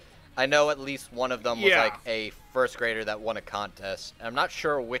kids. I know at least one of them was like a first grader that won a contest. I'm not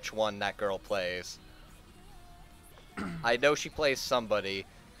sure which one that girl plays. I know she plays somebody.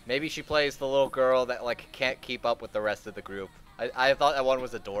 Maybe she plays the little girl that like can't keep up with the rest of the group. I thought that one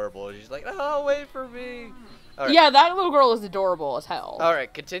was adorable. She's like, oh, wait for me. Right. Yeah, that little girl is adorable as hell.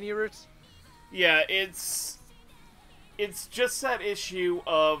 Alright, continue, Roots. Yeah, it's just that issue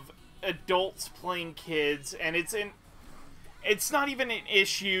of adults playing kids, and it's not even an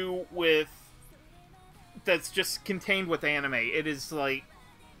issue with that's just contained with anime. It is like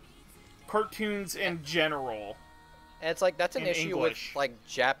cartoons in general. And it's like that's an issue English. with like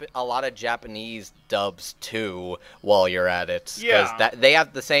a lot of Japanese dubs too. While you're at it, Yeah. they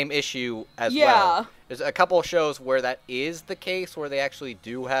have the same issue as well. There's a couple of shows where that is the case, where they actually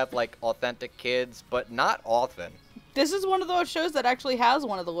do have like authentic kids, but not often. This is one of those shows that actually has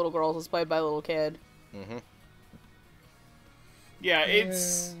one of the little girls that's played by a little kid. Mm-hmm. Yeah,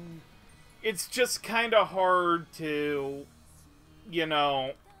 it's just kind of hard to, you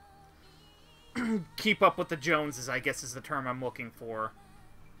know, keep up with the Joneses, I guess is the term I'm looking for.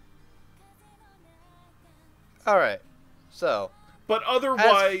 Alright, so. But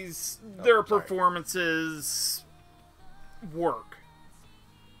otherwise, their sorry. performances work.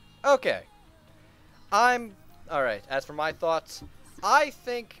 Okay. Alright, as for my thoughts, I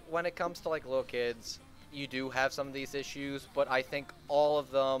think when it comes to like little kids, you do have some of these issues, but I think all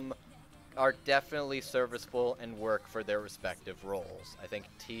of them are definitely serviceable and work for their respective roles. I think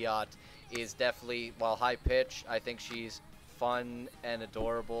Tiot is definitely, while high-pitched, I think she's fun and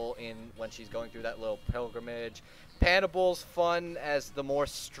adorable when she's going through that little pilgrimage. Pannible's fun as the more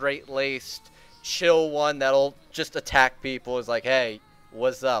straight-laced, chill one that'll just attack people. Is like, hey,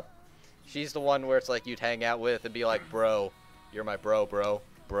 what's up? She's the one where it's like you'd hang out with and be like, bro, you're my bro.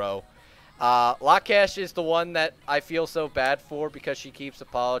 Lakash is the one that I feel so bad for because she keeps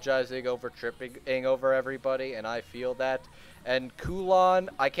apologizing over tripping over everybody, and I feel that. And Kulon,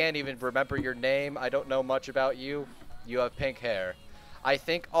 I can't even remember your name. I don't know much about you. You have pink hair. I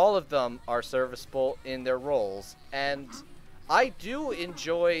think all of them are serviceable in their roles, and I do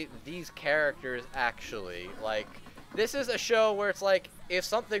enjoy these characters, actually. Like, this is a show where it's like, if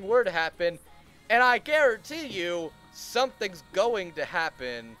something were to happen, and I guarantee you something's going to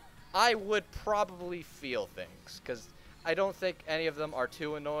happen, I would probably feel things, because I don't think any of them are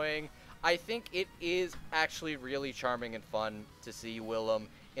too annoying. I think it is actually really charming and fun to see Willem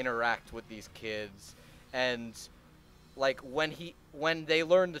interact with these kids, and like when they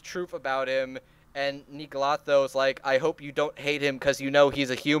learn the truth about him, and Nicolathos like, I hope you don't hate him because you know he's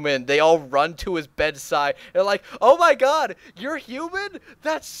a human. They all run to his bedside. They're like, oh my god, you're human?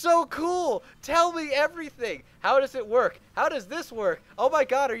 That's so cool. Tell me everything. How does it work? How does this work? Oh my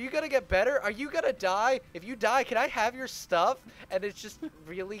god, are you gonna get better? Are you gonna die? If you die, can I have your stuff? And it's just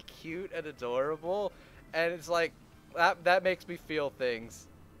really cute and adorable. And it's like, that makes me feel things.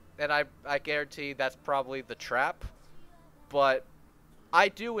 And I guarantee that's probably the trap. But I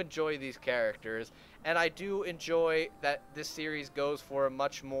do enjoy these characters, and I do enjoy that this series goes for a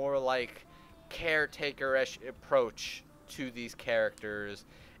much more, like, caretaker-ish approach to these characters.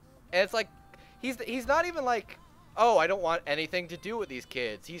 And it's like, he's not even like, oh, I don't want anything to do with these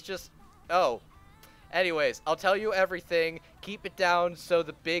kids. He's just, oh. Anyways, I'll tell you everything. Keep it down so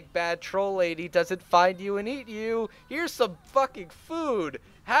the big bad troll lady doesn't find you and eat you. Here's some fucking food.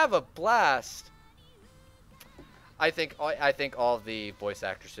 Have a blast. I think all of the voice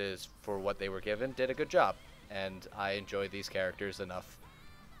actresses, for what they were given, did a good job, and I enjoy these characters enough.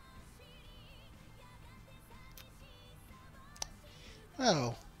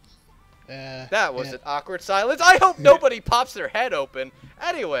 Oh. That was yeah. an awkward silence. I hope nobody pops their head open.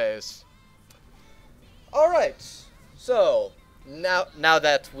 Anyways. Alright. So, now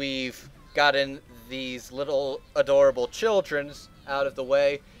that we've gotten these little adorable childrens out of the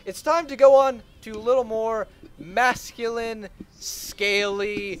way, it's time to go on to a little more masculine,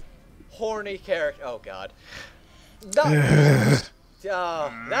 scaly, horny character. Oh god. That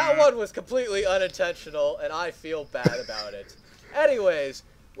one was completely unintentional, and I feel bad about it. Anyways,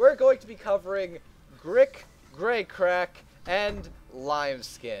 we're going to be covering Grick, Greycrack, and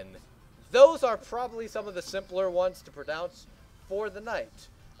Limeskin. Those are probably some of the simpler ones to pronounce for the night.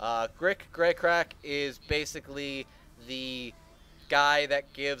 Grick, Greycrack is basically the guy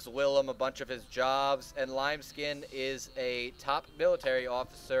that gives Willem a bunch of his jobs, and Limeskin is a top military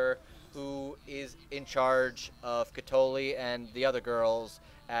officer who is in charge of Katoli and the other girls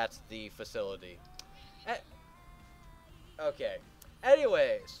at the facility. Okay.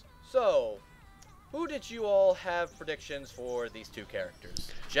 Anyways, so who did you all have predictions for these two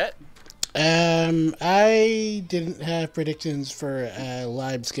characters? Jet? I didn't have predictions for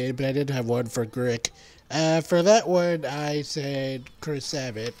Limeskin, but I did have one for Grick. For that one, I said Chris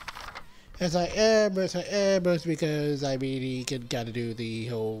Sabat. As I am, mostly because, I mean, he can kind of do the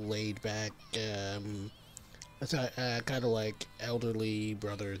whole laid-back, kind of like elderly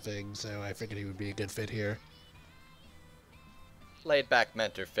brother thing, so I figured he would be a good fit here. Laid-back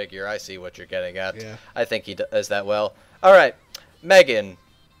mentor figure. I see what you're getting at. Yeah. I think he does that well. All right, Megan.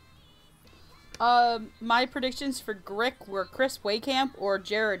 My predictions for Grick were Chris Waycamp or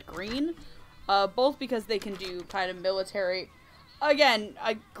Jared Green, both because they can do kind of military. Again,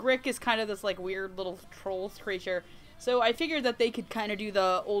 Grick is kind of this like weird little trolls creature, so I figured that they could kind of do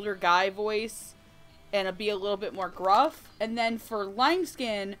the older guy voice and be a little bit more gruff. And then for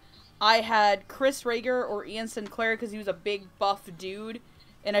Limeskin, I had Chris Rager or Ian Sinclair because he was a big buff dude,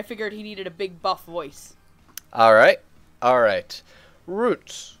 and I figured he needed a big buff voice. All right.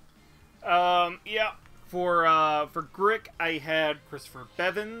 Roots. Yeah. For Grick, I had Christopher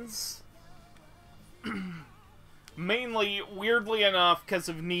Bevins. Mainly, weirdly enough, because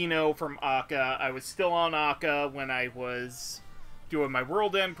of Nino from Akka. I was still on Akka when I was doing my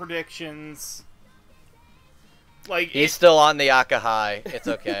World End predictions. He's still on the Akka high. It's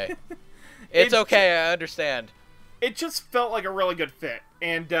okay. It's okay, I understand. It just felt like a really good fit.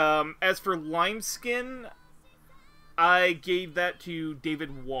 And as for Limeskin, I gave that to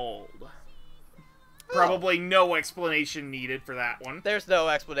David Wald. Probably no explanation needed for that one. There's no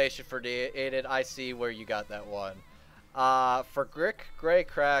explanation for it. I see where you got that one. For Grick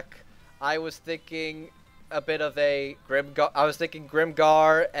Greycrack, I was thinking a bit of a Grimgar. I was thinking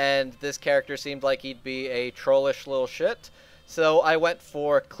Grimgar, and this character seemed like he'd be a trollish little shit. So I went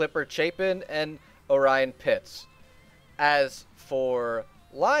for Clipper Chapin and Orion Pitts. As for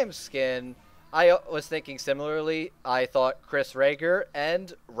Limeskin, I was thinking similarly. I thought Chris Rager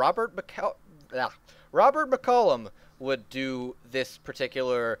and Robert McCollum would do this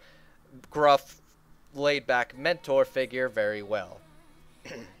particular gruff, laid-back mentor figure very well.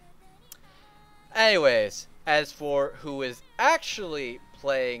 Anyways, as for who is actually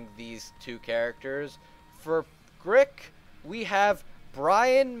playing these two characters, for Grick, we have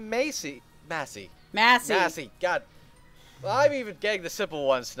Brian Massey. God, I'm even getting the simple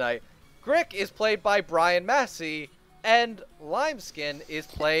ones tonight. Grick is played by Brian Massey, and Limeskin is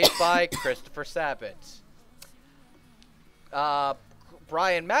played by Christopher Sabat.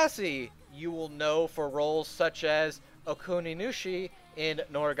 Brian Massey, you will know for roles such as Okuninushi in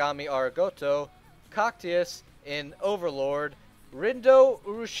Noragami Arigoto, Cactius in Overlord, Rindo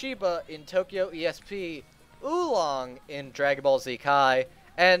Urushiba in Tokyo ESP, Oolong in Dragon Ball Z Kai,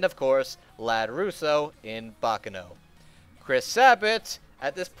 and of course, Lad Russo in Baccano. Chris Sabat,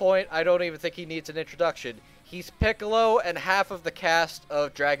 at this point, I don't even think he needs an introduction. He's Piccolo and half of the cast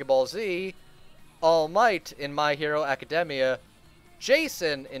of Dragon Ball Z, All Might in My Hero Academia,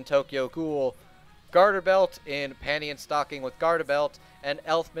 Jason in Tokyo Ghoul, Garterbelt in Panty and Stocking with Garterbelt, and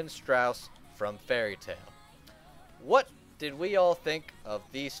Elfman Strauss from Fairy Tail. What did we all think of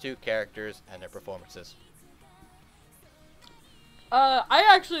these two characters and their performances? I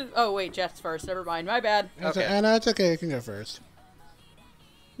actually... Oh, wait, Jeff's first. Never mind. My bad. Okay. No, it's okay. You can go first.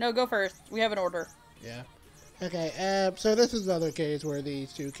 No, go first. We have an order. Yeah. Okay, so this is another case where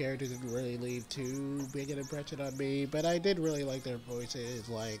these two characters didn't really leave too big an impression on me, but I did really like their voices.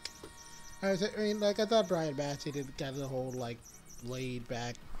 I thought Brian Massey did kind of the whole,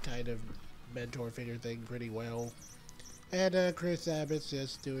 laid-back kind of mentor figure thing pretty well. And, Chris Sabat's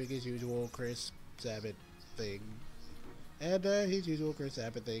just doing his usual Chris Sabat thing. And, his usual Chris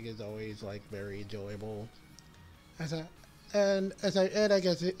Sabat thing is always, very enjoyable. I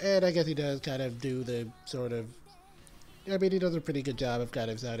guess he does kind of do the sort of... I mean, he does a pretty good job of kind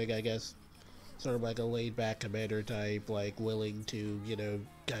of sounding, I guess, sort of like a laid-back commander type, willing to,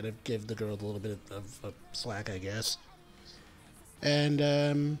 kind of give the girls a little bit of slack, I guess. And,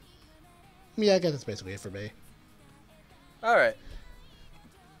 yeah, I guess that's basically it for me. Alright.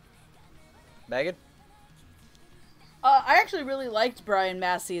 Megan? I actually really liked Brian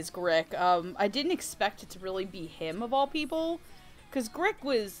Massey as Grick. I didn't expect it to really be him of all people, because Grick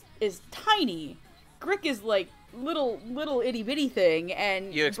is tiny. Grick is little itty bitty thing,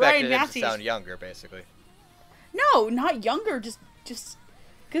 and You expected Brian him to sound younger, basically. No, not younger. Just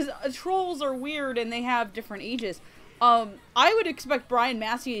because trolls are weird and they have different ages. I would expect Brian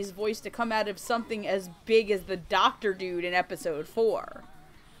Massey's voice to come out of something as big as the Doctor Dude in episode 4.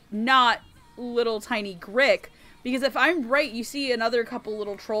 Not little tiny Grick. Because if I'm right, you see another couple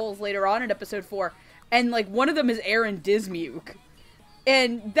little trolls later on in episode 4, and, like, one of them is Aaron Dismuke.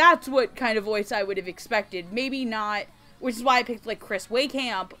 And that's what kind of voice I would have expected. Maybe not, which is why I picked, like, Chris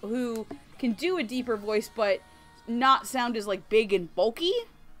Wakehamp, who can do a deeper voice, but not sound as, like, big and bulky,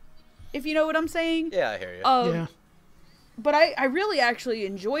 if you know what I'm saying. Yeah, I hear you. Yeah. But I really actually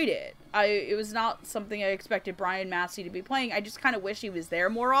enjoyed it. It was not something I expected Brian Massey to be playing. I just kind of wish he was there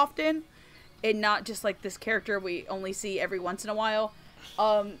more often, and not just, like, this character we only see every once in a while.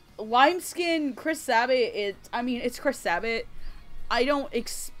 Limeskin, Chris Sabat, it's Chris Sabat. I don't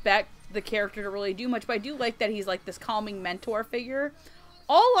expect the character to really do much, but I do like that he's, like, this calming mentor figure.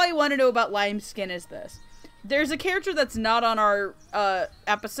 All I want to know about Limeskin is this. There's a character that's not on our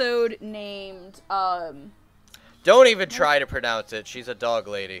episode named, Don't even try to pronounce it. She's a dog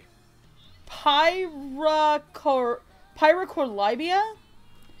lady. Pyrocorlybia?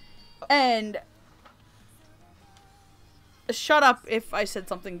 And shut up if I said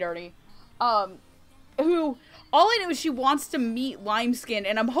something dirty. Who, all I know is she wants to meet Limeskin,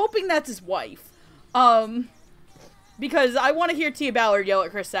 and I'm hoping that's his wife. Because I want to hear Tia Ballard yell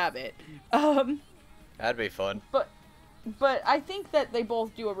at Chris Sabat. That'd be fun. But I think that they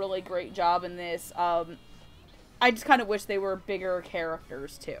both do a really great job in this. I just kind of wish they were bigger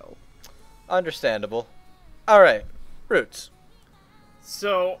characters, too. Understandable. Alright, Roots.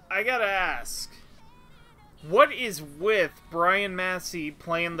 So, I gotta ask, what is with Brian Massey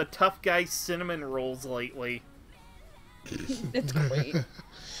playing the tough guy cinnamon rolls lately? It's great.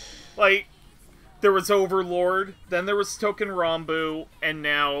 Like, there was Overlord, then there was Token Rambu, and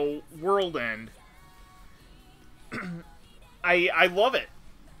now World End. I love it.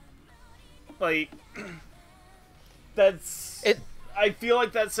 Like, that's... I feel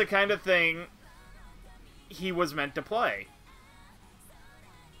like that's the kind of thing he was meant to play.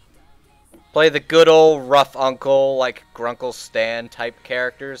 Play the good old rough uncle, like Grunkle Stan type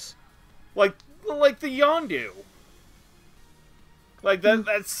characters. Like the Yondu. Like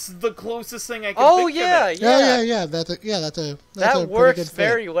that's the closest thing I can think of it. Yeah. That's a that pretty works good fit.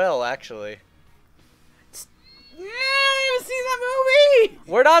 very well, actually. Yeah, I haven't seen that movie.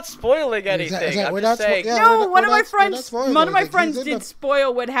 We're not spoiling anything. I'm just saying. No, one of my friends did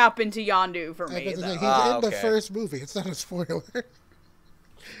spoil what happened to Yondu for me. He's in okay. the first movie. It's not a spoiler.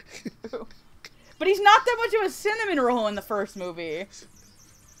 But he's not that much of a cinnamon roll in the first movie.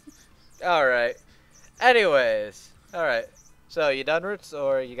 Alright. Anyways. Alright. So, you done, Roots,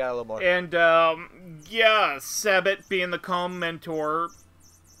 or you got a little more? And, yeah, Sabat being the calm mentor.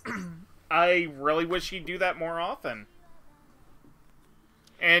 I really wish he'd do that more often.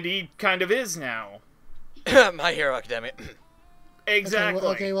 And he kind of is now. My Hero Academia. Exactly.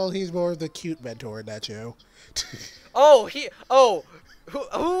 Okay, well, he's more of the cute mentor in that show.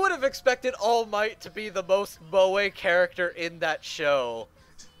 Who would have expected All Might to be the most moe character in that show?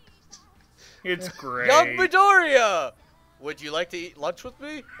 It's great. Young Midoriya! Would you like to eat lunch with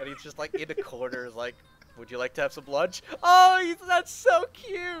me? And he's just like in a corner, like, would you like to have some lunch? Oh, that's so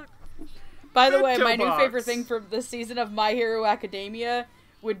cute! By the way, my new Box. favorite thing from this season of My Hero Academia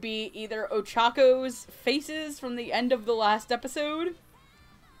would be either Ochako's faces from the end of the last episode.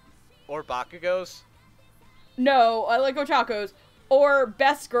 Or Bakugo's? No, I like Ochako's. Or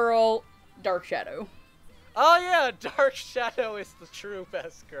Best Girl, Dark Shadow. Oh yeah, Dark Shadow is the true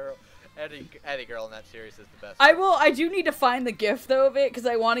best girl. Any girl in that series is the best. I do need to find the gif though of it because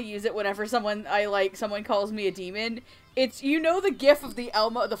I want to use it whenever someone calls me a demon. It's, you know, the gif of the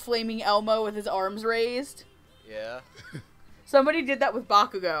flaming Elmo with his arms raised. Yeah. Somebody did that with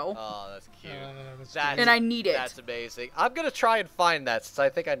Bakugo. Oh, that's cute. And I need it. That's amazing. I'm gonna try and find that since I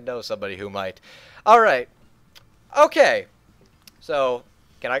think I know somebody who might. All right. Okay. So,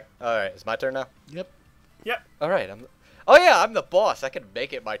 can I? All right. It's my turn now. Yep. All right. Oh yeah, I'm the boss. I can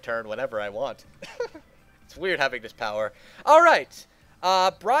make it my turn whenever I want. It's weird having this power. All right.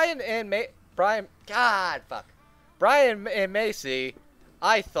 Brian and Macy,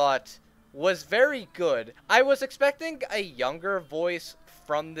 I thought was very good. I was expecting a younger voice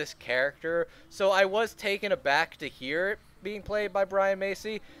from this character, so I was taken aback to hear it being played by Brian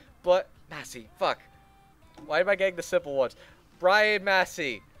Macy. But Massey, fuck. Why am I getting the simple ones? Brian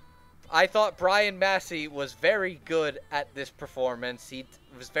Massey. I thought Brian Massey was very good at this performance. He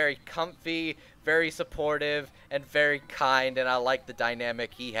was very comfy, very supportive, and very kind, and I liked the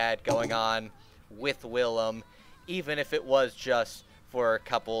dynamic he had going on with Willem, even if it was just for a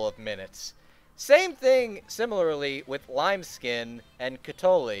couple of minutes. Same thing, similarly, with Limeskin and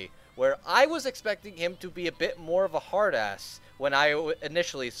Katoli, where I was expecting him to be a bit more of a hard ass when I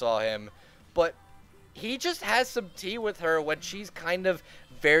initially saw him, but he just has some tea with her when she's kind of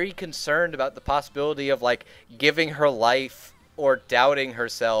very concerned about the possibility of, like, giving her life or doubting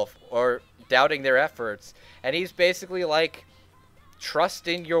herself or doubting their efforts. And he's basically like, trust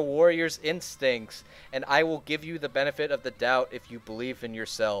in your warrior's instincts, and I will give you the benefit of the doubt if you believe in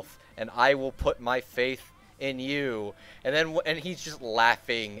yourself, and I will put my faith in you. And he's just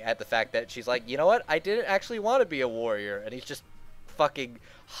laughing at the fact that she's like, you know what, I didn't actually want to be a warrior, and he's just fucking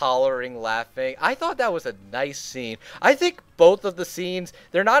hollering, laughing. I thought that was a nice scene. I think both of the scenes,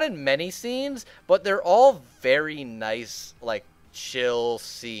 they're not in many scenes, but they're all very nice, like, chill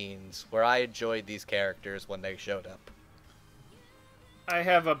scenes where I enjoyed these characters when they showed up. I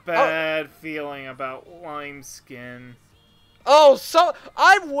have a bad feeling about Lime Skin. Oh, so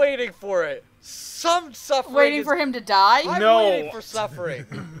I'm waiting for it. Some suffering. Waiting for him to die? I'm No. waiting for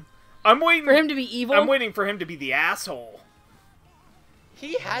suffering. I'm waiting For him to be evil? I'm waiting for him to be the asshole.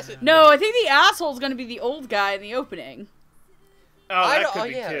 He hasn't. No, I think the asshole's gonna be the old guy in the opening. Oh, I that don't- could oh,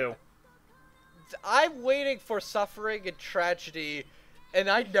 be yeah. too. I'm waiting for suffering and tragedy, and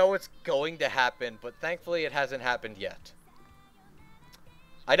I know it's going to happen, but thankfully it hasn't happened yet.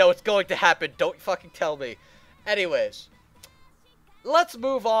 I know it's going to happen, don't fucking tell me. Anyways, let's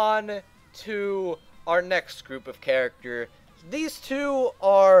move on to our next group of character. These two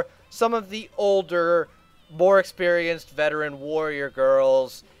are some of the older, more experienced veteran warrior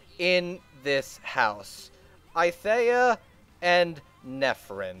girls in this house. Ithea and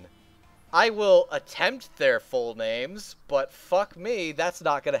Nephrin. I will attempt their full names, but fuck me, that's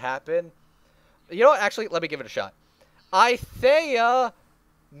not gonna happen. You know what? Actually, let me give it a shot. Ithea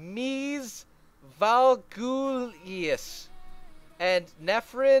Mies Valgulius and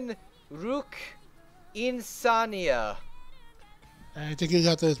Nephrin Rook Insania. I think you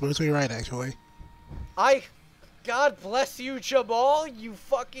got those mostly right, actually. God bless you, Jamal, you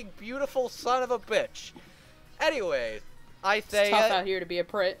fucking beautiful son of a bitch. Anyways, It's tough out here to be a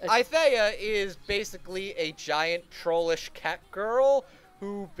Ithea is basically a giant trollish cat girl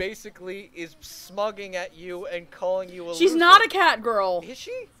who basically is smugging at you and calling you a She's loser. not a cat girl. Is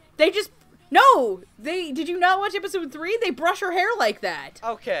she? They just... No! Did you not watch episode 3? They brush her hair like that.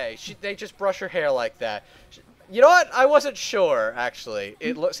 Okay, they just brush her hair like that. You know what? I wasn't sure, actually.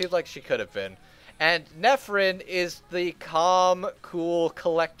 It seemed like she could have been. And Nephrin is the calm, cool,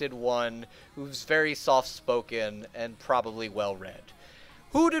 collected one who's very soft-spoken and probably well-read.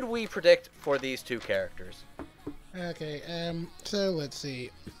 Who did we predict for these two characters? Okay, so let's see.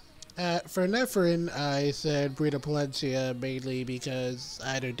 For Nephrin, I said Brita Palencia mainly because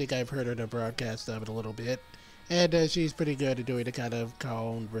I don't think I've heard her in a broadcast of it a little bit. And she's pretty good at doing a kind of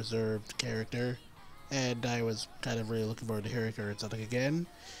calm, reserved character. And I was kind of really looking forward to hearing her in something again.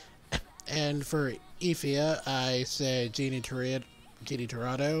 And for Ifia, I said Jeannie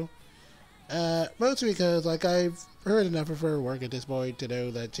Torado. Mostly because, like, I've heard enough of her work at this point to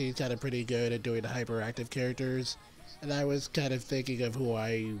know that she's kind of pretty good at doing the hyperactive characters. And I was kind of thinking of who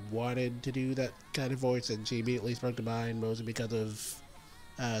I wanted to do that kind of voice, and she immediately sprung to mind, mostly because of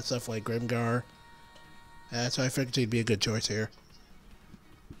stuff like Grimgar. So I figured she'd be a good choice here.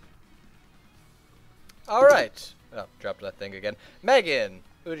 Alright. Oh, dropped that thing again. Megan,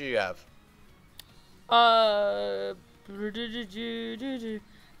 who do you have? For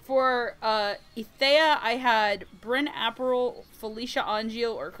Ithea, I had Bryn April, Felicia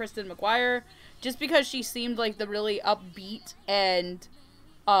Angiel, or Kristen McGuire, just because she seemed like the really upbeat and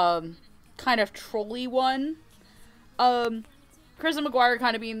kind of trolly one. Kristen McGuire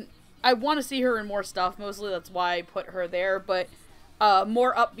kind of being... I want to see her in more stuff, mostly that's why I put her there, but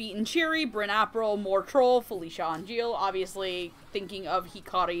more upbeat and cheery. Bryn April, more troll. Felicia Angiel, obviously thinking of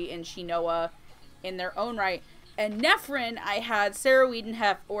Hikari and Shinoa in their own right. And Nephrin, I had Sarah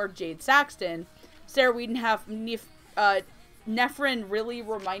Wiedenheft or Jade Saxton. Sarah Wiedenheft, Nephrin really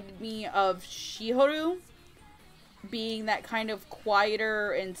reminded me of Shihoru, being that kind of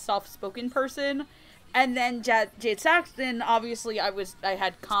quieter and soft-spoken person. And then Jade Saxton, obviously I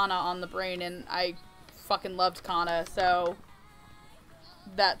had Kana on the brain, and I fucking loved Kana, so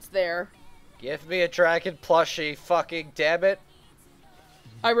that's there. Give me a dragon plushie, fucking damn it.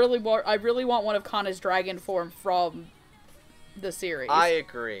 I really want one of Kana's dragon form from the series. I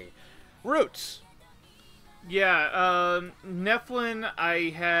agree. Roots. Yeah, Nephilim,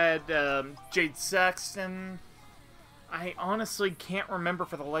 I had Jade Saxton. I honestly can't remember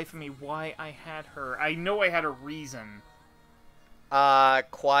for the life of me why I had her. I know I had a reason.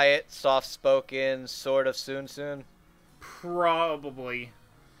 Quiet, soft-spoken, sort of soon. Probably.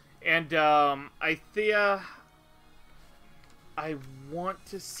 And, Ithea... I want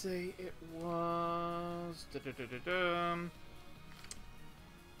to say it was...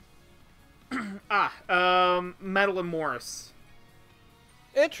 Madeline Morris.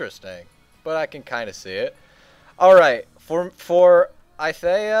 Interesting, but I can kind of see it. All right, for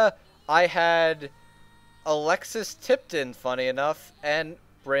Ithea, I had Alexis Tipton, funny enough, and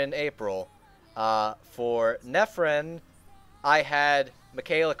Bryn April. For Nephren, I had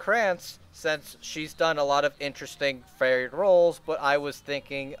Michaela Krantz, since she's done a lot of interesting varied roles, but I was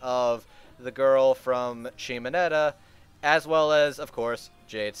thinking of the girl from Chimanetta, as well as, of course,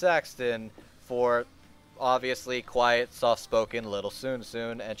 Jade Saxton, for obviously quiet, soft-spoken little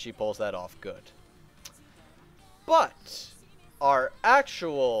Soon, and she pulls that off good. But our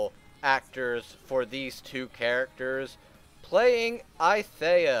actual actors for these two characters playing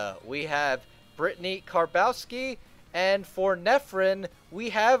Ithea, we have Brittany Karbowski, and for Nephren, we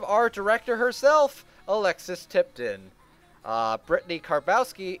have our director herself, Alexis Tipton. Brittany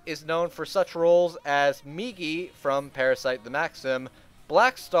Karbowski is known for such roles as Migi from Parasite the Maxim,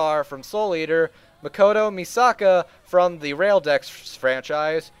 Black Star from Soul Eater, Makoto Misaka from the Raildex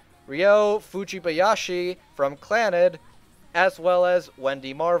franchise, Ryo Fujibayashi from Clannad, as well as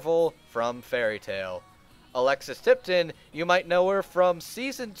Wendy Marvel from Fairy Tail. Alexis Tipton, you might know her from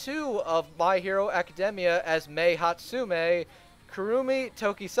Season 2 of My Hero Academia as Mei Hatsume, Kurumi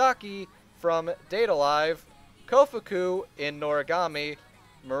Tokisaki from Date Alive, Kofuku in Noragami,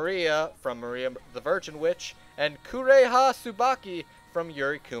 Maria from Maria the Virgin Witch, and Kureha Tsubaki from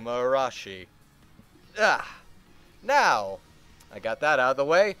Yurikuma Arashi. Now, I got that out of the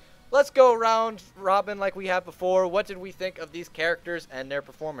way. Let's go around Robin like we have before. What did we think of these characters and their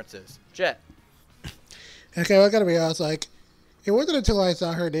performances? Jet. Okay, well, I gotta be honest, like, it wasn't until I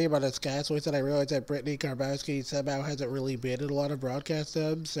saw her name on its cast list that I realized that Brittany Karbowski somehow hasn't really been in a lot of broadcast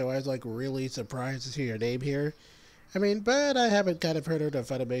dubs, so I was, like, really surprised to see her name here. I mean, but I haven't kind of heard her in a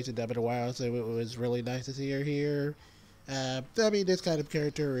Funimation dub in a while, so it was really nice to see her here. I mean, this kind of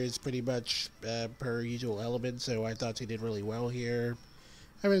character is pretty much her usual element, so I thought she did really well here.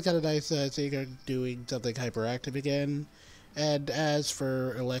 I mean, it's kind of nice seeing her doing something hyperactive again. And as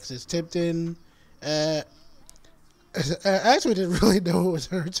for Alexis Tipton, I actually didn't really know it was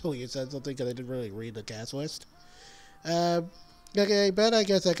her until you said something, because I didn't really read the cast list. Okay, but I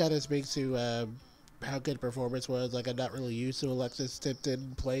guess that kind of speaks to how good the performance was. Like, I'm not really used to Alexis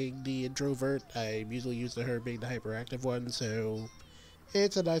Tipton playing the introvert. I'm usually used to her being the hyperactive one, so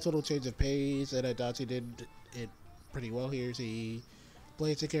it's a nice little change of pace, and I thought she did it pretty well here. She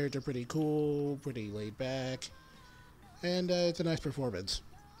plays the character pretty cool, pretty laid back, and it's a nice performance.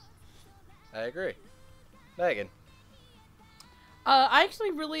 I agree. Megan. I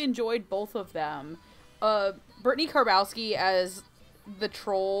actually really enjoyed both of them. Brittany Karbowski as the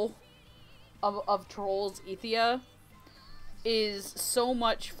troll of Trolls, Ithea, is so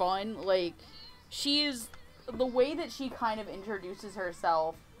much fun. Like, the way that she kind of introduces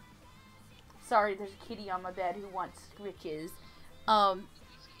herself. Sorry, there's a kitty on my bed who wants riches.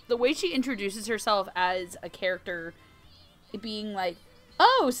 The way she introduces herself as a character, being like,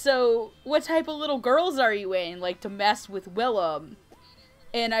 oh, so what type of little girls are you in? Like, to mess with Willem.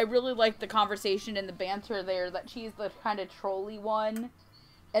 And I really like the conversation and the banter there, that she's the kind of trolly one.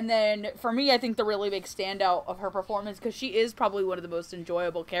 And then, for me, I think the really big standout of her performance, because she is probably one of the most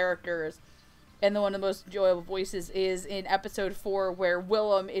enjoyable characters, and one of the most enjoyable voices, is in episode 4, where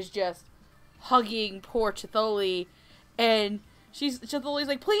Willem is just hugging poor Chitholi, and Chitholi's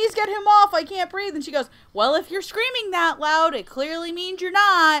like, please get him off, I can't breathe. And she goes, well, if you're screaming that loud, it clearly means you're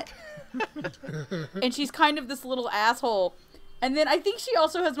not. And she's kind of this little asshole. And then I think she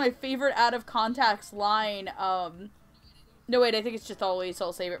also has my favorite out of context line. No, wait, I think it's Chitholi, so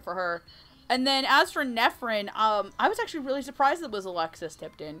I'll save it for her. And then as for Nephren, I was actually really surprised it was Alexis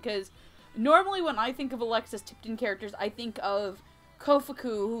Tipton, because normally when I think of Alexis Tipton characters, I think of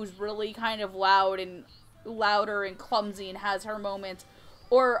Kofuku, who's really kind of louder and clumsy and has her moments,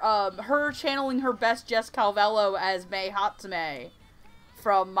 or her channeling her best Jess Calvello as Mei Hatsume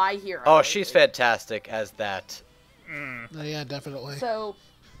from My Hero. Oh, she's fantastic as that. Oh, yeah, definitely.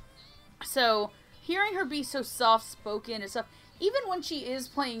 So hearing her be so soft-spoken and stuff, even when she is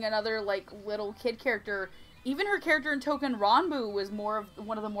playing another, like, little kid character, even her character in Touken Ranbu was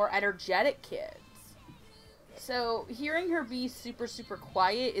one of the more energetic kids. So hearing her be super, super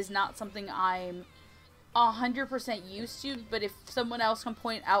quiet is not something I'm 100% used to, but if someone else can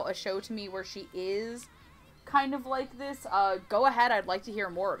point out a show to me where she is kind of like this, go ahead, I'd like to hear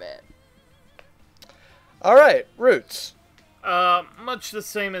more of it. Alright, Roots. Much the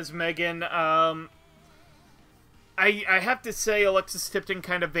same as Megan. I have to say Alexis Tipton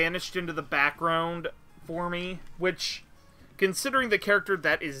kind of vanished into the background for me, which considering the character,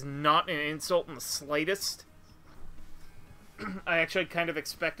 that is not an insult in the slightest. I actually kind of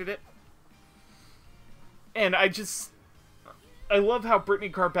expected it. And I love how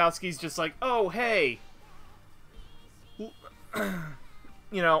Brittany Karbowski's just like, oh, hey.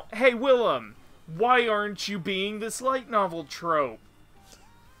 You know, hey, Willem, why aren't you being this light novel trope?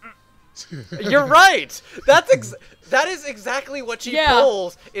 You're right. That is exactly what she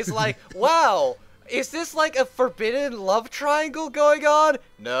pulls. Is like, wow, is this like a forbidden love triangle going on?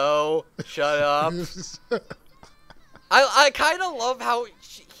 No, shut up. I kind of love how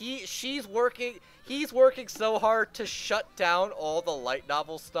he's working so hard to shut down all the light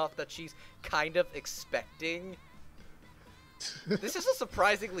novel stuff that she's kind of expecting. This is a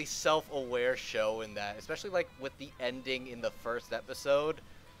surprisingly self-aware show in that, especially like with the ending in the first episode,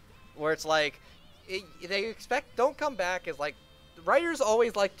 where it's like they expect don't come back as like writers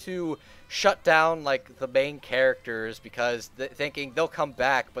always like to shut down like the main characters because thinking they'll come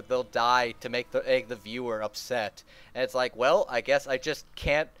back but they'll die to make the viewer upset, and it's like, well, I guess I just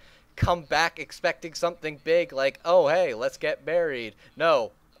can't come back expecting something big like, oh hey, let's get married.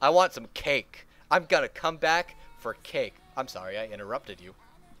 No, I want some cake. I'm gonna come back for cake. I'm sorry, I interrupted you.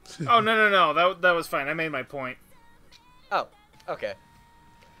 Oh, no. That was fine. I made my point. Oh, okay.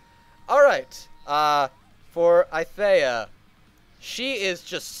 Alright. For Aithea, she is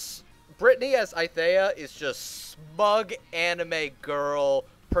just... Brittany as Aithea is just smug anime girl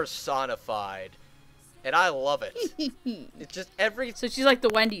personified. And I love it. It's just every... So she's like the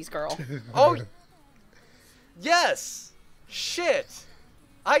Wendy's girl. Oh! Yes! Shit!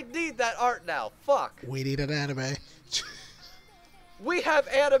 I need that art now. Fuck. We need an anime. We have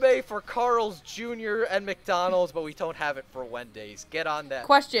anime for Carl's Jr. and McDonald's, but we don't have it for Wendy's. Get on that.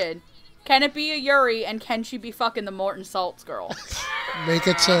 Question. Can it be a Yuri, and can she be fucking the Morton Salts girl? Make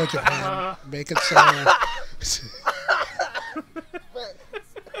it so, Japan. Make it so.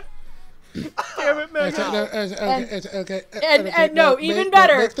 Damn it, Meg. Okay. And no, even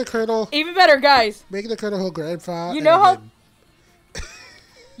better. Make the Colonel. Even better, guys. Make the Colonel her grandfather. You know how...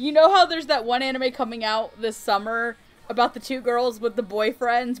 You know how there's that one anime coming out this summer about the two girls with the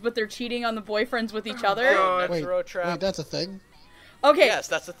boyfriends, but they're cheating on the boyfriends with each other? Metro Trap. Wait, that's a thing? Okay. Yes,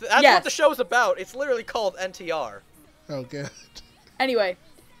 that's what the show's about. It's literally called NTR. Oh, good. Anyway,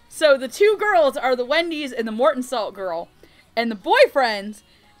 so the two girls are the Wendy's and the Morton Salt girl, and the boyfriends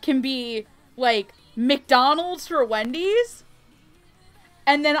can be, like, McDonald's for Wendy's,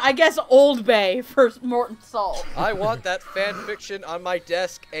 and then I guess Old Bay for Morton Salt. I want that fan fiction on my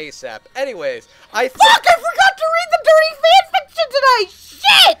desk ASAP. Anyways, Fuck! I forgot to read the dirty fan fiction tonight!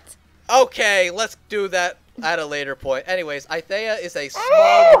 Shit! Okay, let's do that at a later point. Anyways, Aithea is a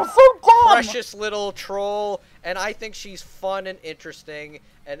smug, precious little troll, and I think she's fun and interesting,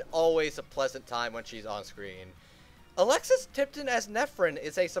 and always a pleasant time when she's on screen. Alexis Tipton as Nephrin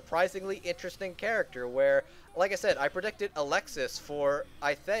is a surprisingly interesting character where, like I said, I predicted Alexis for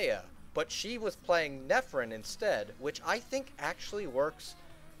Aithea, but she was playing Nephrin instead, which I think actually works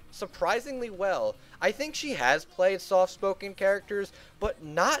surprisingly well. I think she has played soft-spoken characters, but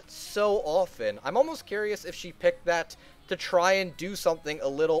not so often. I'm almost curious if she picked that to try and do something a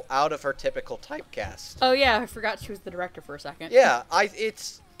little out of her typical typecast. Oh yeah, I forgot she was the director for a second. Yeah,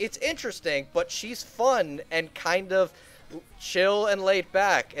 it's interesting, but she's fun and kind of chill and laid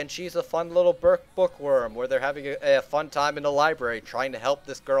back, and she's a fun little bookworm where they're having a fun time in the library trying to help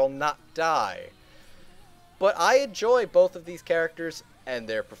this girl not die. But I enjoy both of these characters and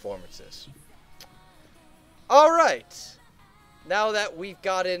their performances. Alright, now that we've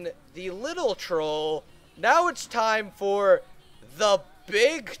gotten the little troll, now it's time for the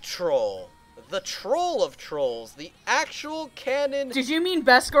big troll. The troll of trolls, the actual canon... Did you mean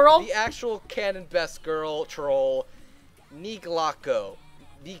best girl? The actual canon best girl troll, Niglako.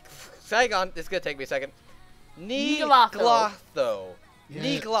 Hang on, it's gonna take me a second. Niglotho. Yeah.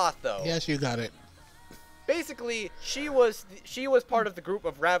 Niglotho. Yes, you got it. Basically, she was part of the group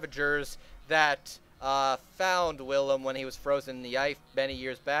of Ravagers that found Willem when he was frozen in the ice many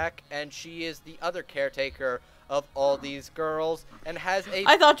years back, and she is the other caretaker of all these girls, and has a...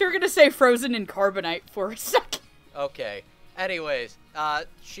 I thought you were gonna say frozen in carbonite for a second. Okay. Anyways,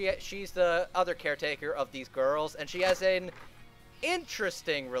 she's the other caretaker of these girls, and she has an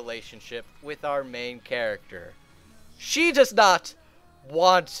interesting relationship with our main character. She does not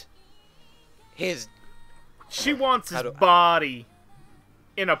want his... She wants his body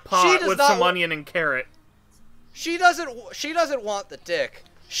in a pot with some onion and carrot. She doesn't want the dick.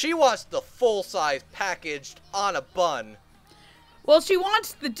 She wants the full-size packaged on a bun. Well, she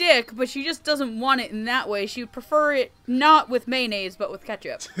wants the dick, but she just doesn't want it in that way. She would prefer it not with mayonnaise, but with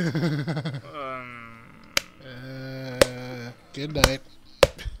ketchup. Good night.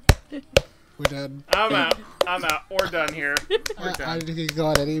 We're done. I'm out. We're done here. We're I done. don't think you can go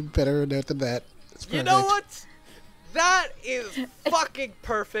on any better note than that. It's You know perfect. what? That is fucking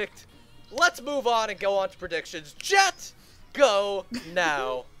perfect. Let's move on and go on to predictions. Jet, go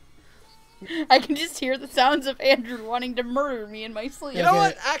now. I can just hear the sounds of Andrew wanting to murder me in my sleep. You know Okay.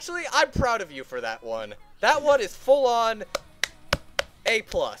 what? Actually, I'm proud of you for that one. That one is full on A+.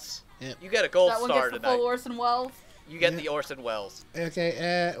 Yep. You get a gold That one star gets the tonight. full Orson Welles. You get Yeah. the Orson Welles.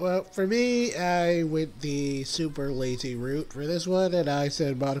 Okay, well, for me, I went the super lazy route for this one, and I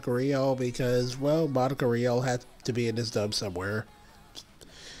said Monica Rial because, well, Monica Rial had to be in this dub somewhere.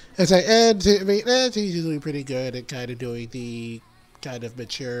 And I mean, she's usually pretty good at kind of doing the kind of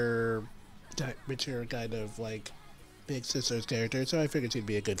mature kind of, like, Big Sister's character, so I figured she'd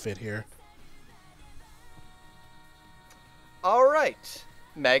be a good fit here. All right,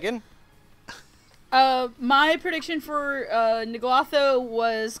 Megan. My prediction for Niglatho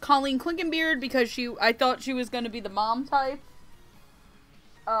was Colleen Clinkenbeard because I thought she was going to be the mom type.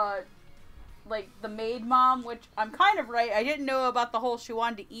 Like the maid mom, which I'm kind of right. I didn't know about the whole she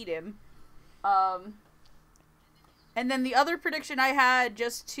wanted to eat him. And then the other prediction I had,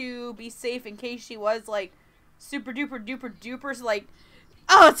 just to be safe in case she was like super duper duper duper, so like,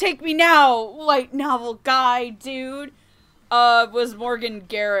 oh, take me now, light novel guy, dude, was Morgan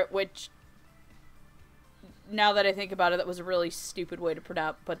Garrett, which, now that I think about it, that was a really stupid way to put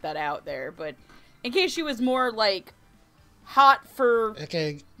that out there. But in case she was more like hot for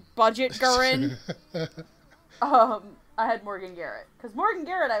Okay. budget Gurren, I had Morgan Garrett. Because Morgan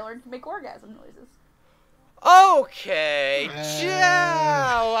Garrett, I learned to make orgasm noises. Okay,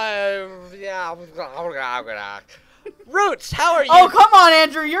 Roots, how are you? Oh, come on,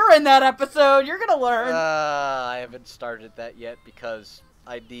 Andrew, you're in that episode. You're gonna learn. I haven't started that yet because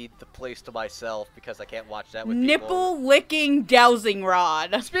I need the place to myself because I can't watch that with people. Nipple licking dowsing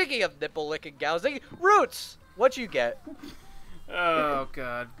rod. Speaking of nipple licking gouging, Roots, what'd you get? Oh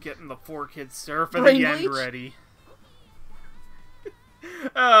god, getting the 4-Kid Surf of Brain the end bleach? ready.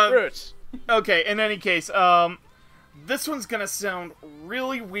 Roots. Okay, in any case, this one's gonna sound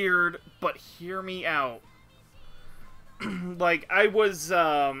really weird, but hear me out. Like, I was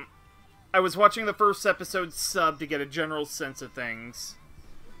watching the first episode sub to get a general sense of things,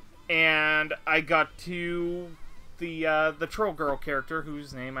 and I got to the troll girl character,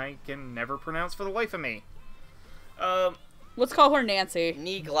 whose name I can never pronounce for the life of me. Let's call her Nancy.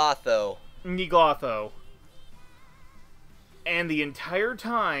 Niglatho. Niglatho. And the entire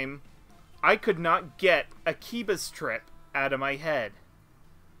time, I could not get Akiba's trip out of my head.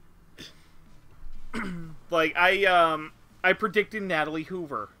 Like, I predicted Natalie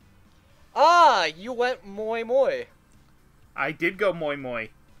Hoover. Ah, you went moi moi. I did go moi moi.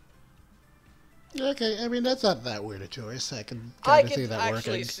 Okay, I mean, that's not that weird a choice. I can I kind of see can that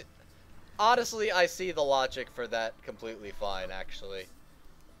actually working. honestly, I see the logic for that completely fine, actually.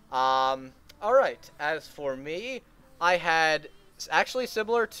 Alright, as for me, I had, actually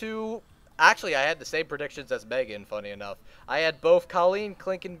similar to, actually I had the same predictions as Megan, funny enough. I had both Colleen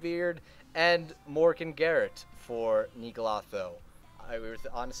Clinkenbeard and Morgan Garrett for Niglatho. We were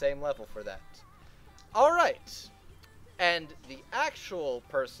on the same level for that. Alright, and the actual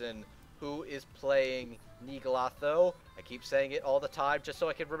person who is playing Niglatho, I keep saying it all the time just so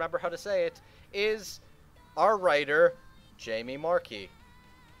I can remember how to say it, is our writer, Jamie Marchi.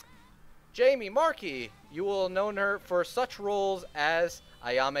 Jamie Marchi, you will have known her for such roles as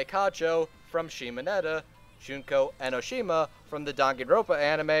Ayame Kajo from Shimoneta, Shunko Enoshima from the Danganronpa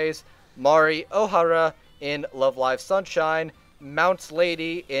animes, Mari Ohara in Love Live Sunshine, Mounts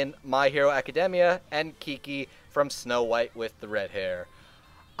Lady in My Hero Academia, and Kiki from Snow White with the red hair.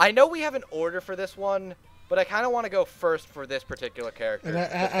 I know we have an order for this one, but I kind of want to go first for this particular character.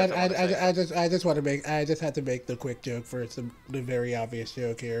 And I just want to make, I just had to make the quick joke first, the very obvious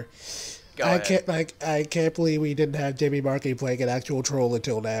joke here. Go ahead. I can't believe we didn't have Jamie Marchi playing an actual troll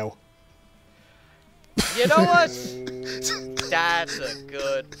until now. You know what? That's a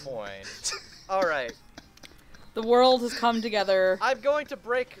good point. Alright, The world has come together. I'm going to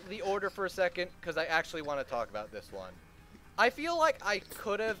break the order for a second because I actually want to talk about this one. I feel like I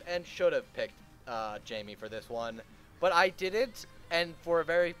could have and should have picked Jamie for this one, but I didn't, and for a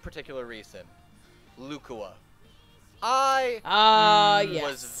very particular reason. Lukua. I Yes.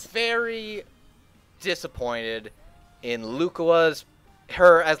 was very disappointed in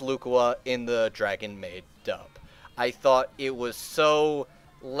her as Lukua in the Dragon Maid dub. I thought it was so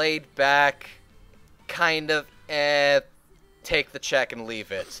laid back, kind of take the check and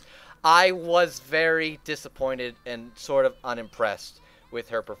leave it. I was very disappointed and sort of unimpressed with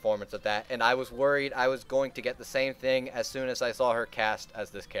her performance of that, and I was worried I was going to get the same thing as soon as I saw her cast as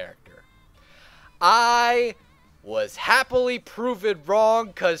this character. I was happily proven wrong,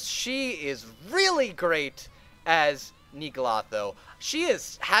 because she is really great as Niglotho. She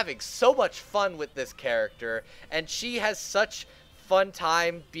is having so much fun with this character, and she has such fun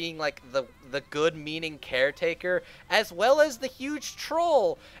time being like the good meaning caretaker, as well as the huge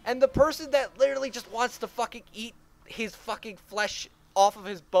troll and the person that literally just wants to fucking eat his fucking flesh off of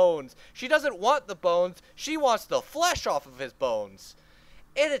his bones. She doesn't want the bones, she wants the flesh off of his bones.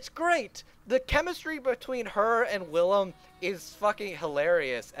 And it's great. The chemistry between her and Willem is fucking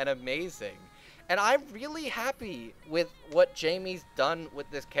hilarious and amazing. And I'm really happy with what Jamie's done with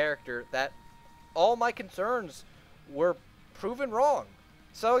this character, that all my concerns were proven wrong.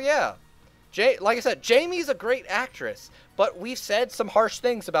 So yeah, like I said, Jamie's a great actress, but we've said some harsh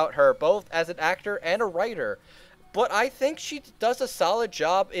things about her, both as an actor and a writer. But I think she does a solid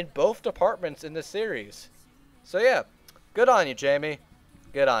job in both departments in this series. So yeah, good on you, Jamie.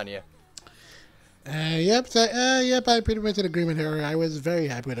 Good on you. Yep, I'm pretty much in agreement with her. I was very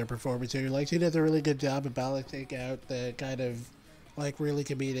happy with her performance here. Like, she does a really good job of balancing out the kind of, like, really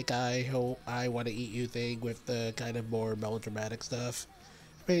comedic I want to eat you thing with the kind of more melodramatic stuff.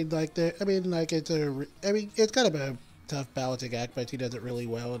 It's kind of a tough balancing act, but she does it really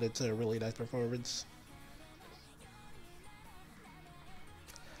well, and it's a really nice performance.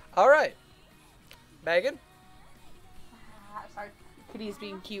 All right, Megan? Sorry, Kitty's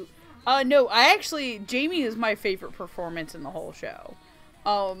being cute. No, Jamie is my favorite performance in the whole show.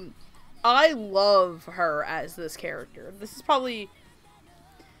 I love her as this character. This is probably,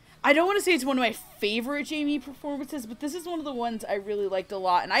 I don't want to say it's one of my favorite Jamie performances, but this is one of the ones I really liked a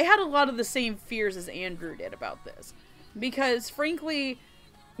lot. And I had a lot of the same fears as Andrew did about this. Because, frankly,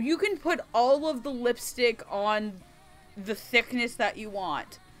 you can put all of the lipstick on the thickness that you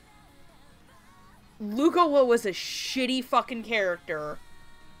want. Lucawa was a shitty fucking character.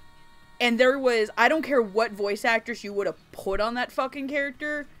 And I don't care what voice actress you would have put on that fucking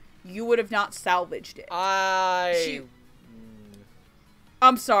character, you would have not salvaged it.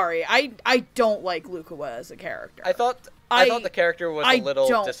 I'm sorry. I don't like Lucawa as a character. I thought the character was a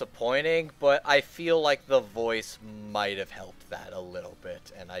little disappointing, but I feel like the voice might have helped that a little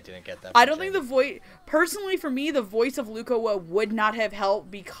bit, and I didn't get that. I don't think the voice, personally for me, the voice of Lucawa would not have helped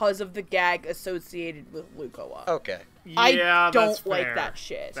because of the gag associated with Lucawa. Okay. Yeah, I don't like that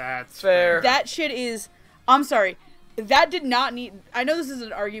shit. That's fair. That shit is, I'm sorry, that did not need, I know this is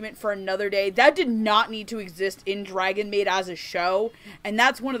an argument for another day, that did not need to exist in Dragon Maid as a show, and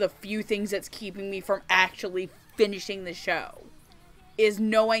that's one of the few things that's keeping me from actually finishing the show, is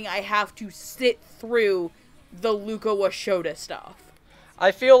knowing I have to sit through the Lucawa Shota stuff.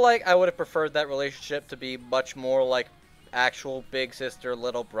 I feel like I would have preferred that relationship to be much more like actual big sister,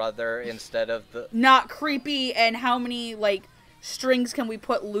 little brother, instead of the... Not creepy, and how many, like, strings can we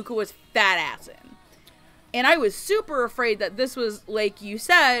put Lucawa's fat ass in? And I was super afraid that this was, like you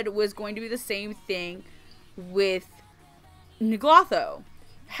said, was going to be the same thing with Niglotho.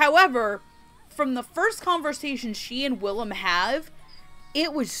 However, from the first conversation she and Willem have,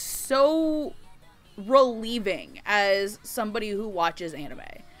 it was so relieving as somebody who watches anime.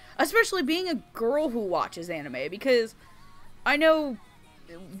 Especially being a girl who watches anime, because I know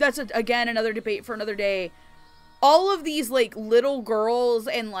that's, again, another debate for another day. All of these, like, little girls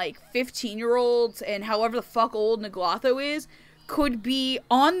and, like, 15-year-olds and however the fuck old Niglotho is could be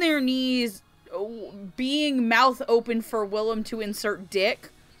on their knees being mouth open for Willem to insert dick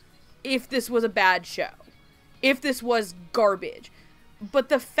if this was a bad show. If this was garbage. But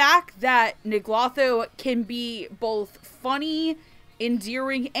the fact that Niglotho can be both funny,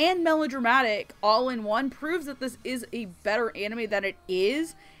 endearing, and melodramatic all in one proves that this is a better anime than it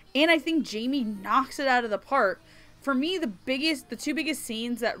is. And I think Jamie knocks it out of the park. For me, the two biggest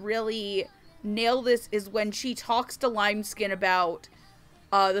scenes that really nail this is when she talks to Limeskin about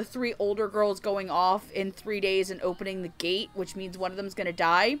the 3 older girls going off in 3 days and opening the gate, which means one of them's gonna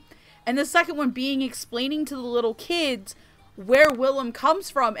die. And the second one being explaining to the little kids where Willem comes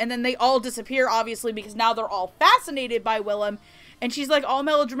from, and then they all disappear, obviously, because now they're all fascinated by Willem. And she's, like, all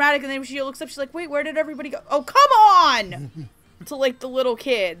melodramatic, and then when she looks up, she's like, wait, where did everybody go? Oh, come on! To, like, the little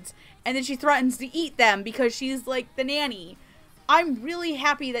kids. And then she threatens to eat them because she's, like, the nanny. I'm really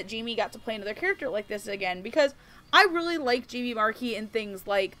happy that Jamie got to play another character like this again, because I really like Jamie Marchi in things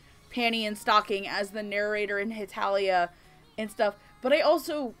like Panty and Stocking as the narrator in Hetalia and stuff. But I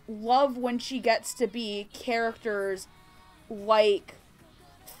also love when she gets to be characters like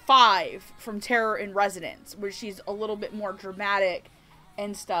 5 from Terror in Residence, where she's a little bit more dramatic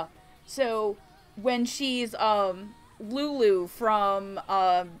and stuff. So when she's Lulu from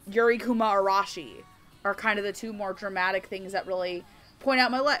Yuri Kuma Arashi are kind of the two more dramatic things that really point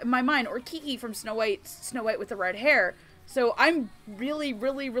out my mind. Or Kiki from Snow White with the red hair. So I'm really,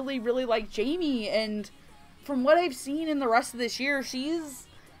 really, really, really like Jamie, and from what I've seen in the rest of this year, she's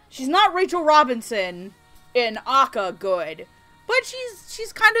not Rachel Robinson in Aka good, but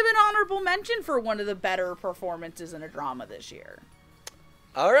she's kind of an honorable mention for one of the better performances in a drama this year.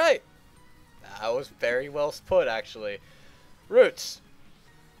 All right. That was very well put, actually. Roots.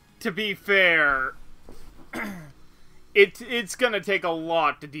 To be fair, it's gonna take a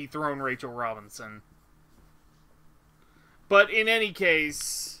lot to dethrone Rachel Robinson. But in any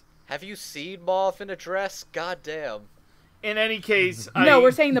case... Have you seen Moth in a dress? God damn. In any case... No,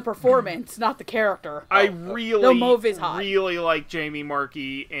 we're saying the performance, not the character. I The mauve is hot. really like Jamie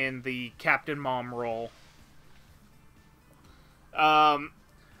Marchi in the Captain Mom role.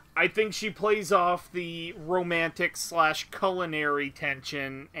 I think she plays off the romantic / culinary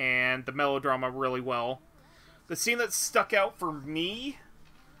tension and the melodrama really well. The scene that stuck out for me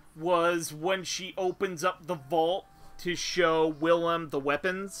was when she opens up the vault to show Willem the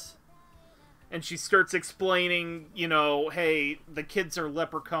weapons. And she starts explaining, you know, hey, the kids are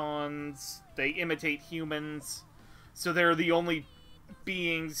leprechauns, they imitate humans, so they're the only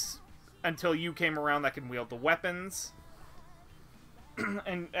beings until you came around that can wield the weapons.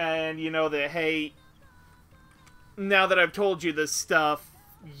 and you know that, hey, now that I've told you this stuff,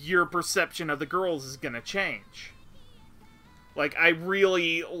 your perception of the girls is gonna change. Like, I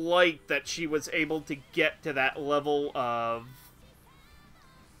really liked that she was able to get to that level of...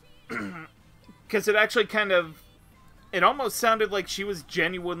 Because it actually kind of... It almost sounded like she was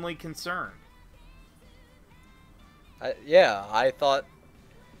genuinely concerned. Yeah, I thought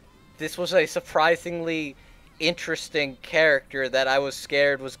this was a surprisingly interesting character that I was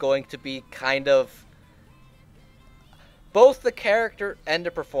scared was going to be kind of... Both the character and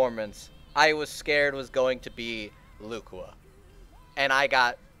the performance, I was scared was going to be Lukua. And I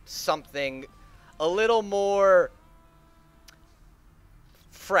got something a little more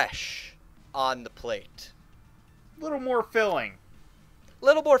fresh on the plate. A little more filling.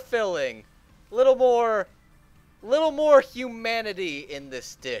 Little more filling. Little more humanity in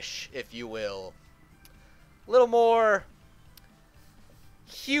this dish, if you will. Little more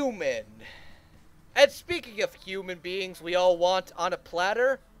human. And speaking of human beings we all want on a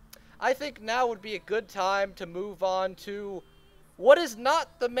platter, I think now would be a good time to move on to what is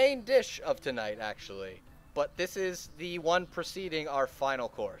not the main dish of tonight, actually. But this is the one preceding our final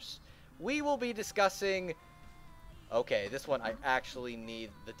course. We will be discussing... Okay, this one I actually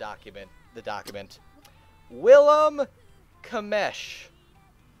need the document. Willem Kamesh.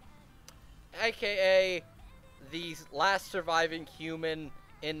 AKA the last surviving human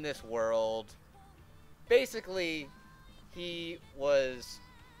in this world. Basically, he was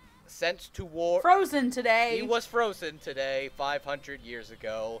sent to war. Frozen today. He was frozen today, 500 years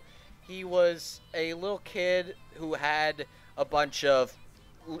ago. He was a little kid who had a bunch of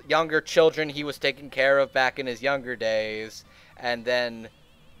younger children he was taking care of back in his younger days, and then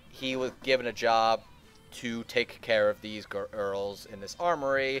he was given a job to take care of these girls in this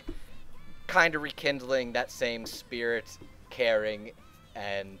armory, kind of rekindling that same spirit, caring,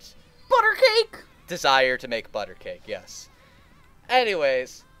 and Buttercake! Desire to make buttercake, yes.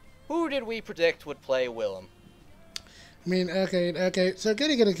 Anyways, who did we predict would play Willem? I mean, okay. So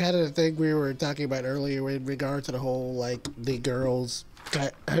getting into kind of the thing we were talking about earlier in regards to the whole, like, the girls,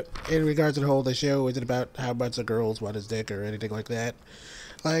 in regards to the whole, the show isn't about how much the girls want his dick or anything like that.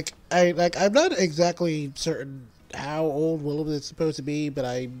 I'm not exactly certain how old Willem is supposed to be, but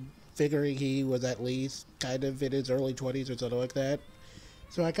I'm figuring he was at least kind of in his early 20s or something like that.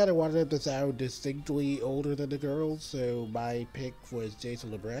 So I kind of wanted him to sound distinctly older than the girls, so my pick was Jason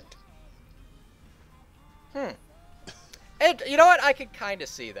LeBrecht. And you know what? I could kind of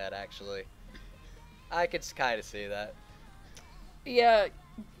see that, actually. I could kind of see that. Yeah.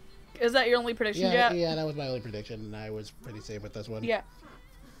 Is that your only prediction yet? Yeah, that was my only prediction, and I was pretty safe with this one. Yeah.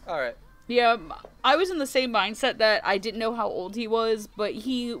 Alright. Yeah, I was in the same mindset that I didn't know how old he was, but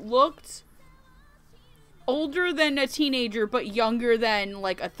he looked older than a teenager, but younger than,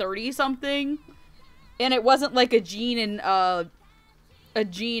 like, a 30-something. And it wasn't like a Gene and, oh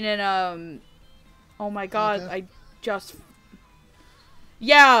my god, Okay. I just...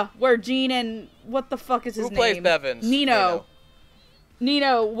 Yeah, where Gene and, what the fuck is his name? Who plays Bevins?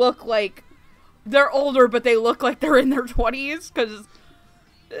 Nino look like, they're older, but they look like they're in their 20s, because,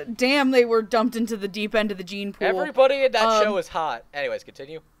 damn, they were dumped into the deep end of the gene pool. Everybody in that show is hot. Anyways,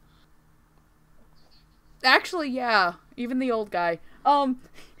 continue. Actually, yeah. Even the old guy.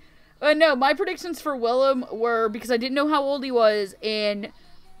 No, my predictions for Willem were because I didn't know how old he was, and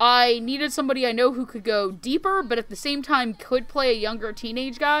I needed somebody I know who could go deeper, but at the same time could play a younger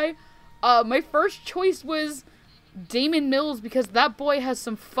teenage guy. My first choice was Damon Mills because that boy has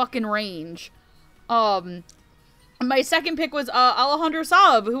some fucking range. My second pick was Alejandro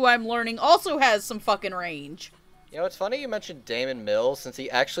Saab, who I'm learning also has some fucking range. You know, it's funny you mentioned Damon Mills, since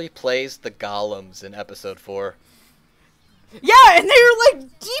he actually plays the golems in episode 4. Yeah, and they were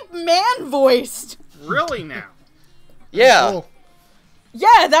like deep man voiced. Really now? Yeah, Cool.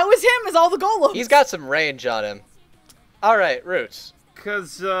 Yeah, that was him as all the golems. he's got some range on him. Alright, Roots.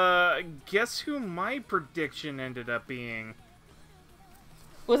 Because, guess who my prediction ended up being?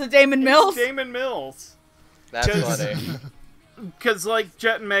 Was it Damon Mills? Damon Mills. That's Just- funny. Because, like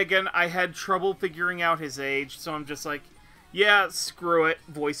Jet and Megan, I had trouble figuring out his age, so I'm just like, yeah, screw it.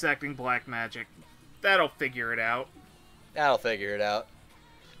 Voice acting black magic. That'll figure it out. That'll figure it out.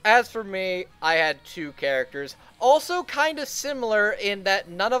 As for me, I had 2 characters. Also kind of similar in that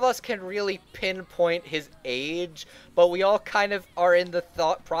none of us can really pinpoint his age, but we all kind of are in the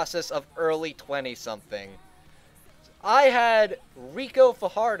thought process of early 20-something. I had Rico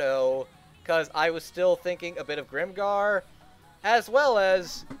Fajardo, because I was still thinking a bit of Grimgar, as well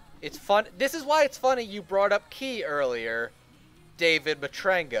as, it's fun. This is why it's funny you brought up Key earlier, David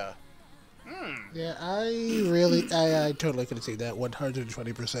Matranga. Yeah, I totally could have seen that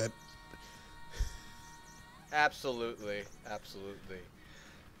 120%. Absolutely, absolutely.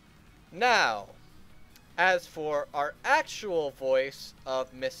 Now, as for our actual voice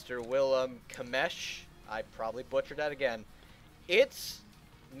of Mr. Willem Kamesh, I probably butchered that again, it's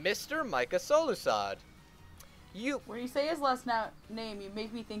Mr. Micah Solusad. When you say his last name, you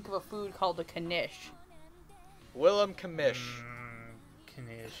make me think of a food called a knish. Willem Kamish.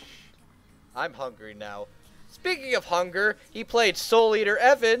 Knish. I'm hungry now. Speaking of hunger, he played Soul Eater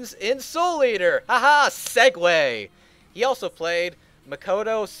Evans in Soul Eater. Haha, segue. He also played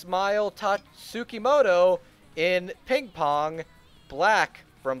Makoto Smile Tsukimoto in Ping Pong, Black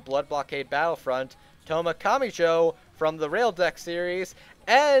from Blood Blockade Battlefront, Toma Kamijo from the Rail Deck series,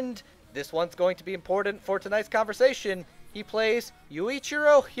 and this one's going to be important for tonight's conversation. He plays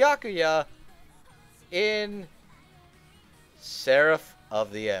Yuichiro Hyakuya in Seraph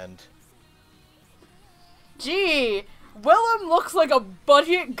of the End. Gee, Willem looks like a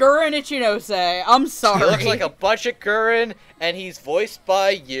budget Gurren Ichinose. I'm sorry. He looks like a budget Gurren, and he's voiced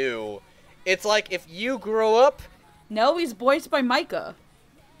by you. It's like if you grew up, No, he's voiced by Micah.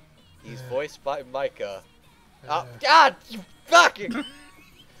 he's voiced by Micah. Oh, God, you fucking...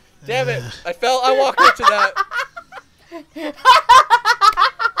 Damn it, I walked into that.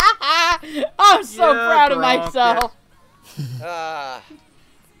 I'm so Yeah, proud of Gronk. myself.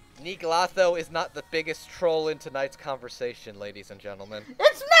 Nick Latho is not the biggest troll in tonight's conversation, ladies and gentlemen.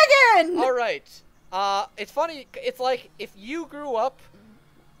 It's Megan! Alright, it's funny, it's like if you grew up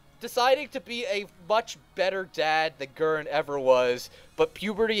deciding to be a much better dad than Gurren ever was, but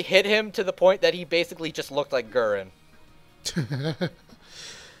puberty hit him to the point that he basically just looked like Gurren.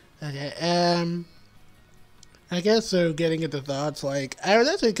 Okay, I guess so, getting into thoughts, like, I was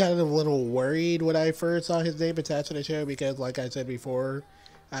actually kind of a little worried when I first saw his name attached to the show because, like I said before,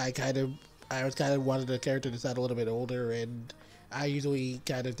 I was kind of wanted the character to sound a little bit older, and I usually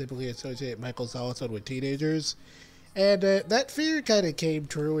kind of typically associate Michael Solusod with teenagers. And that fear kind of came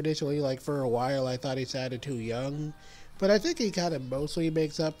true initially, like, for a while I thought he sounded too young, but I think he kind of mostly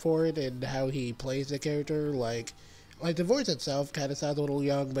makes up for it in how he plays the character, like the voice itself kind of sounds a little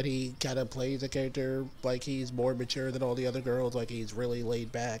young, but he kind of plays the character like he's more mature than all the other girls, like he's really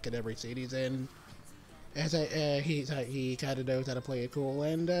laid back in every scene he's in. He kind of knows how to play it cool,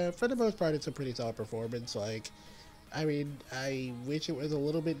 and for the most part, it's a pretty solid performance. Like, I mean, I wish it was a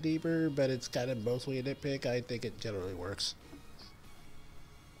little bit deeper, but it's kind of mostly a nitpick. I think it generally works.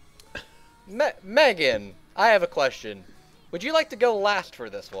 Megan, I have a question. Would you like to go last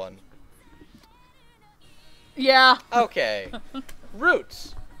for this one? Yeah. Okay.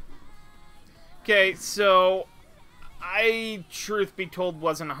 Roots. Okay, so I, truth be told,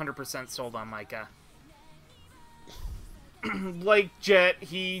 wasn't 100% sold on Micah. Like Jet,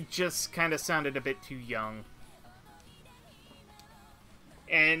 he just kind of sounded a bit too young.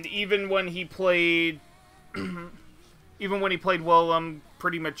 And even when he played Willem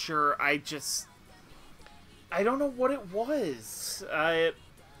pretty mature, I don't know what it was.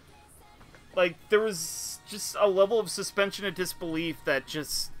 Like, there was just a level of suspension of disbelief that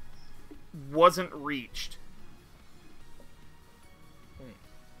just wasn't reached.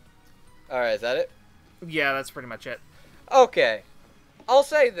 Alright, is that it? Yeah, that's pretty much it. Okay. I'll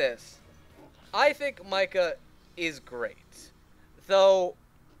say this. I think Micah is great. Though,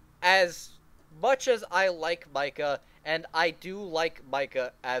 as much as I like Micah, and I do like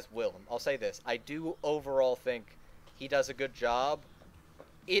Micah as Willem, I'll say this, I do overall think he does a good job.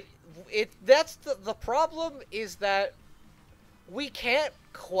 That's the problem, is that we can't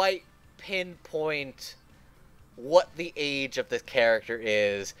quite pinpoint what the age of the character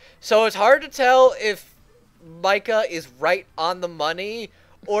is. So it's hard to tell if Micah is right on the money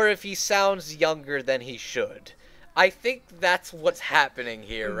or if he sounds younger than he should. I think that's what's happening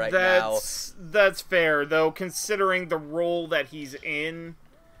here now. That's fair, though, considering the role that he's in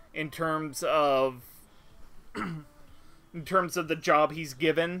terms of the job he's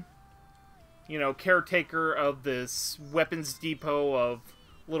given. You know, caretaker of this weapons depot of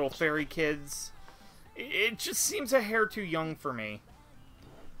little fairy kids. It just seems a hair too young for me.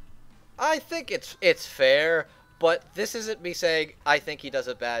 I think it's fair, but this isn't me saying I think he does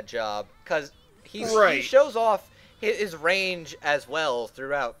a bad job, because he shows off his range as well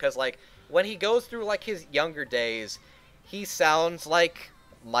throughout, because, like, when he goes through, like, his younger days, he sounds like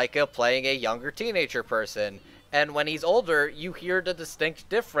Micah playing a younger teenager person. And when he's older, you hear the distinct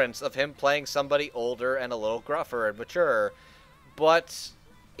difference of him playing somebody older and a little gruffer and mature. But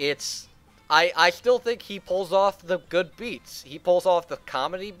I still think he pulls off the good beats. He pulls off the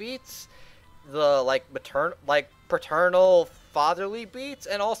comedy beats, the, like, paternal, fatherly beats,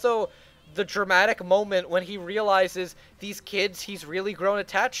 and also the dramatic moment when he realizes these kids he's really grown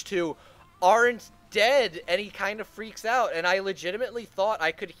attached to aren't dead, and he kind of freaks out. And I legitimately thought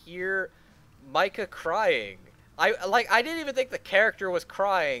I could hear Micah crying. I didn't even think the character was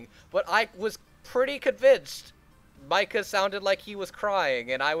crying, but I was pretty convinced Micah sounded like he was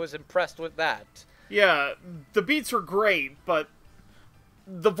crying, and I was impressed with that. Yeah, the beats were great, but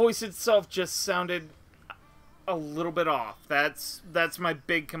the voice itself just sounded a little bit off. That's my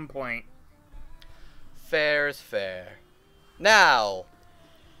big complaint. Fair's fair. Now,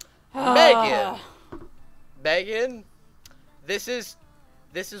 Megan, this is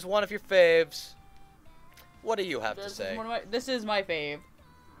one of your faves. What do you have to say? This is my fave.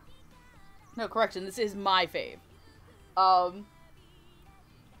 No, correction. This is my fave.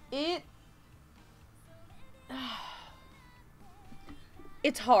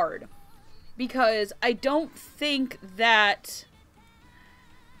 It's hard because I don't think that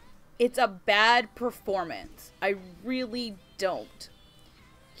it's a bad performance. I really don't.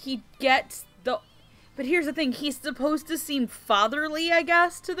 He gets but here's the thing, he's supposed to seem fatherly, I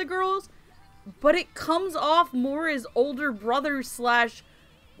guess, to the girls, but it comes off more as older brother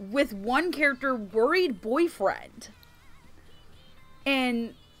 / with one character, worried boyfriend.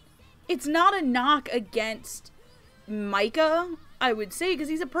 And it's not a knock against Micah, I would say, because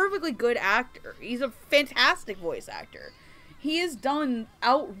he's a perfectly good actor. He's a fantastic voice actor. He has done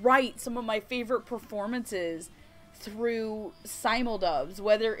outright some of my favorite performances through simuldubs,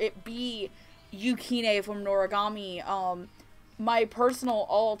 whether it be Yukine from Noragami, my personal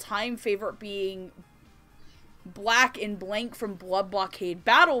all-time favorite being Black and Blank from Blood Blockade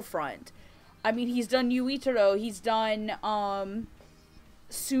Battlefront. I mean, he's done Yuichiro, he's done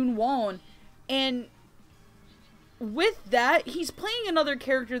Sun Won, and with that, he's playing another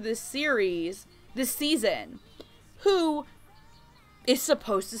character this season, who is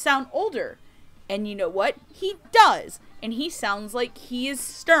supposed to sound older. And you know what? He does. And he sounds like he is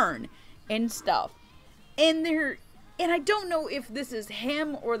stern and stuff. And I don't know if this is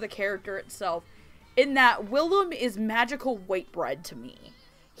him or the character itself, in that Willem is magical white bread to me.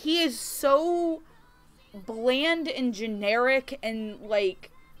 He is so bland and generic and,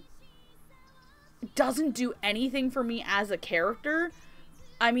 like, doesn't do anything for me as a character.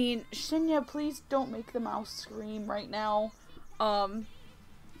 I mean, Shinya, please don't make the mouse scream right now.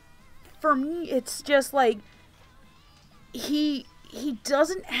 For me, it's just like, he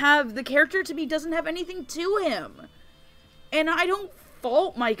doesn't have, the character to me doesn't have anything to him. And I don't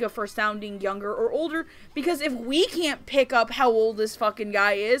fault Micah for sounding younger or older, because if we can't pick up how old this fucking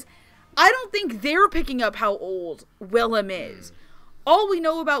guy is, I don't think they're picking up how old Willem is. All we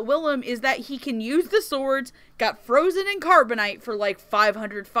know about Willem is that he can use the swords, got frozen in carbonite for like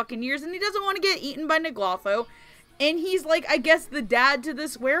 500 fucking years, and he doesn't want to get eaten by Naglotho. And he's like, I guess, the dad to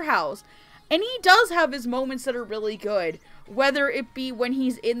this warehouse. And he does have his moments that are really good. Whether it be when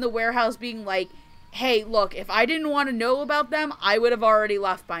he's in the warehouse being like, hey, look, if I didn't want to know about them, I would have already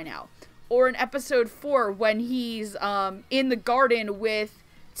left by now. Or in episode 4, when he's in the garden with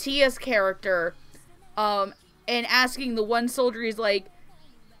Tia's character, and asking the one soldier, he's like,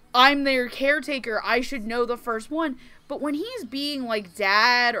 I'm their caretaker, I should know the first one. But when he's being like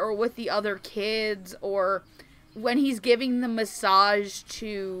dad, or with the other kids, or when he's giving the massage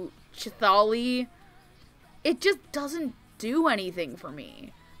to Chithali, it just doesn't do anything for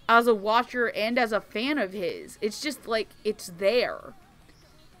me. as a watcher and as a fan of his. It's just like, it's there.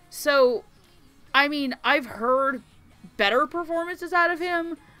 So, I mean, I've heard better performances out of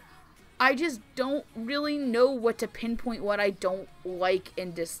him. I just don't really know what to pinpoint what I don't like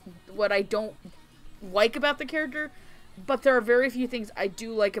and what I don't like about the character. But there are very few things I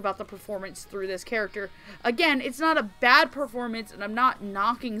do like about the performance through this character. Again, it's not a bad performance, and I'm not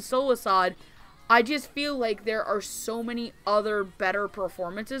knocking Solasad. I just feel like there are so many other better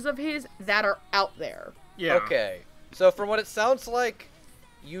performances of his that are out there. Yeah. Okay, so from what it sounds like,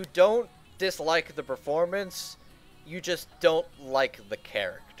 you don't dislike the performance, you just don't like the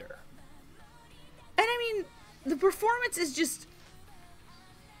character. And I mean, the performance is just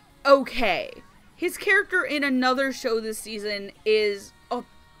okay. His character in another show this season is,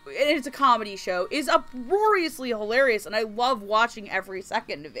 it's a comedy show, is uproariously hilarious, and I love watching every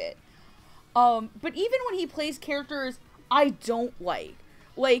second of it. But even when he plays characters I don't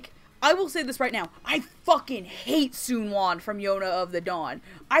like, I will say this right now, I fucking hate Soonwon from Yona of the Dawn.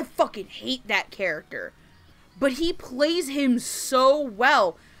 I fucking hate that character. But he plays him so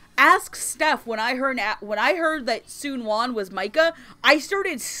well. Ask Steph, when I heard that Soonwon was Micah, I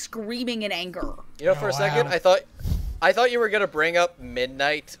started screaming in anger. You know, for a second, I thought you were gonna bring up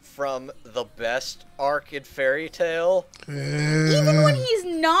Midnight from the best arc in Fairy Tail. Even when he's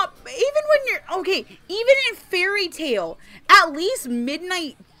not, even in Fairy Tail, at least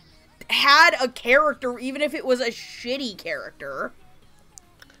Midnight had a character, even if it was a shitty character.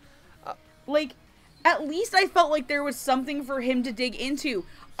 At least I felt like there was something for him to dig into.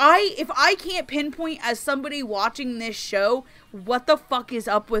 If I can't pinpoint as somebody watching this show what the fuck is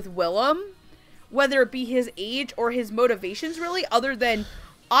up with Willem, whether it be his age or his motivations really, other than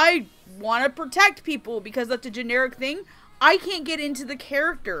I want to protect people because that's a generic thing, I can't get into the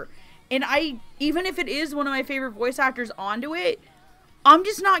character. And even if it is one of my favorite voice actors onto it, I'm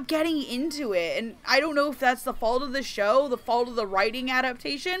just not getting into it. And I don't know if that's the fault of the show, the fault of the writing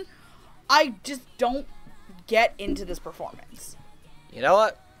adaptation. I just don't get into this performance. You know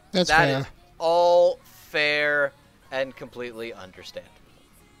what? That's that fair. is all fair and completely understandable.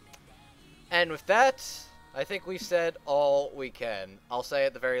 And with that, I think we've said all we can. I'll say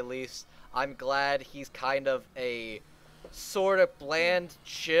at the very least, I'm glad he's kind of a sort of bland,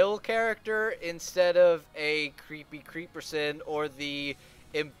 chill character instead of a creepy creeperson or the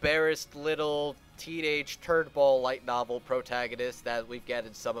embarrassed little teenage turdball light novel protagonist that we get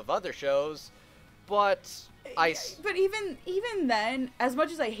in some of other shows. But even then, as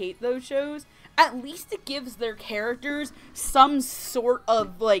much as I hate those shows, at least it gives their characters some sort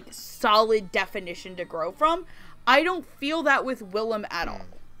of solid definition to grow from. I don't feel that with Willem at all.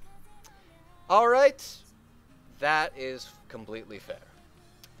 All right, that is completely fair.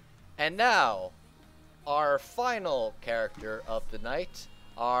 And now, our final character of the night,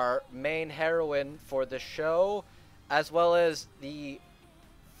 our main heroine for the show, as well as the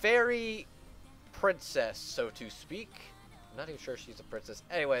fairy princess, so to speak. I'm not even sure she's a princess.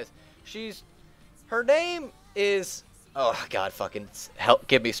 Anyways, her name is, oh god, fucking help,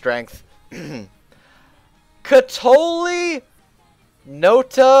 give me strength. Katoli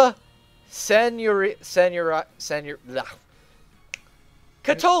Nota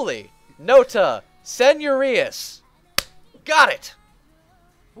Katoli Nota Senorius. Got it.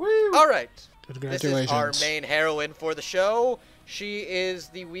 Woo! All right. Congratulations. This is our main heroine for the show. She is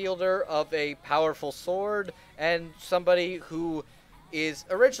the wielder of a powerful sword and somebody who is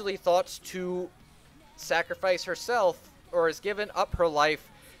originally thought to sacrifice herself or has given up her life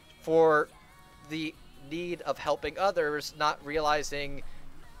for the need of helping others, not realizing,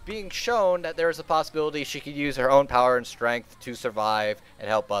 being shown that there is a possibility she could use her own power and strength to survive and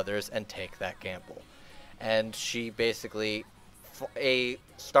help others and take that gamble. And she basically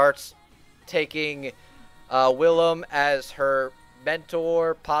starts taking Willem as her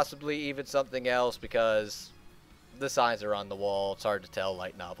mentor, possibly even something else, because the signs are on the wall. It's hard to tell,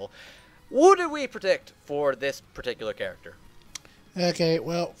 light novel. What did we predict for this particular character? Okay,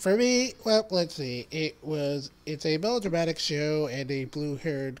 well, for me, let's see. It's a melodramatic show and a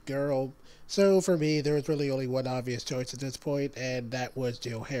blue-haired girl. So for me, there was really only one obvious choice at this point, and that was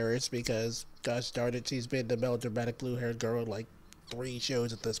Jill Harris, because, gosh darn it, she's been the melodramatic blue-haired girl in 3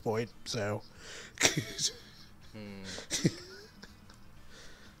 shows at this point, so.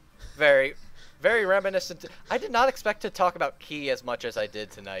 Very, very reminiscent. I did not expect to talk about Key as much as I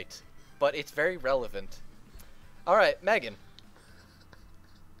did tonight, but it's very relevant. Alright, Megan.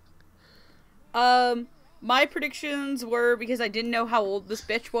 My predictions were, because I didn't know how old this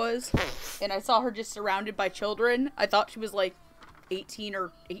bitch was, and I saw her just surrounded by children. I thought she was 18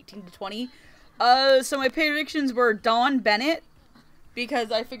 or 18 to 20. So my predictions were Dawn Bennett,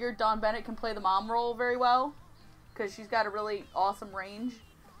 because I figured Dawn Bennett can play the mom role very well, because she's got a really awesome range.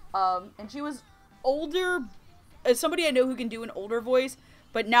 And she was older, as somebody I know who can do an older voice,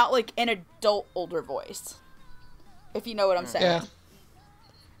 but not like an adult older voice, if you know what I'm saying. Yeah.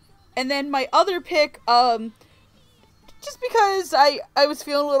 And then my other pick, just because I was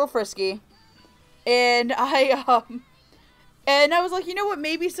feeling a little frisky, and I was like, you know what,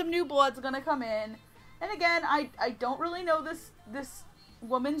 maybe some new blood's gonna come in. And again, I don't really know this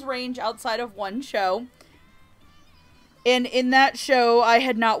woman's range outside of one show. And in that show, I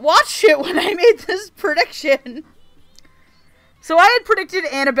had not watched it when I made this prediction. So I had predicted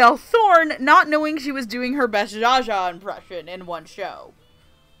Annabelle Thorne, not knowing she was doing her best Zsa Zsa impression in one show.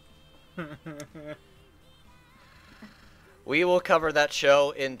 We will cover that show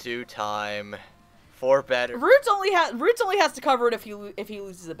in due time. For better. Roots only has to cover it if he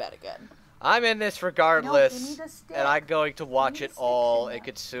loses a bet again. I'm in this regardless, No, give me the stick. and I'm going to watch Give me it the stick, all Shayna. and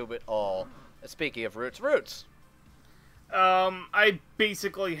consume it all. Speaking of Roots. I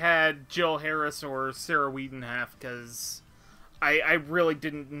basically had Jill Harris or Sarah Whedon half, because I really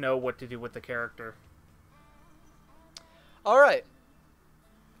didn't know what to do with the character. Alright.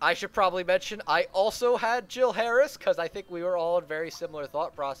 I should probably mention I also had Jill Harris, because I think we were all in very similar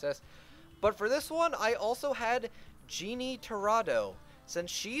thought process. But for this one, I also had Jeannie Torrado,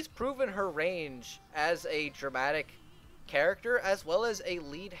 since she's proven her range as a dramatic character as well as a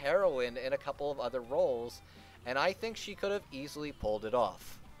lead heroine in a couple of other roles, and I think she could have easily pulled it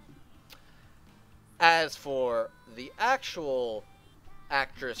off. As for the actual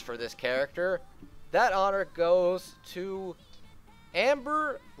actress for this character, that honor goes to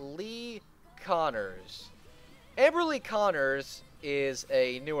Amber Lee Connors. Amber Lee Connors is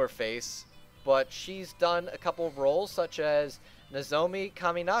a newer face, but she's done a couple of roles such as Nozomi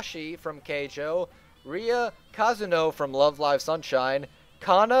Kaminashi from Keijo, Ria Kazuno from Love Live Sunshine,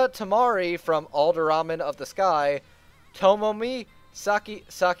 Kana Tamari from All the Ramen of the Sky, Tomomi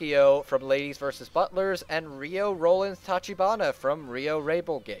Sakio from Ladies vs. Butlers, and Rio Rollins Tachibana from Rio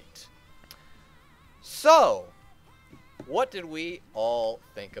Rabelgate. So, what did we all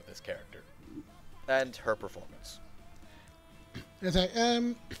think of this character and her performance?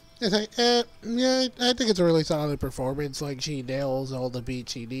 Yeah, I think it's a really solid performance. Like, she nails all the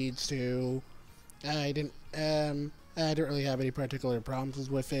beats she needs to. I didn't really have any particular problems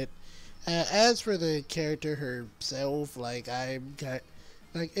with it. As for the character herself, it's kind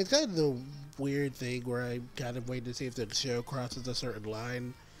of the weird thing where I'm kind of waiting to see if the show crosses a certain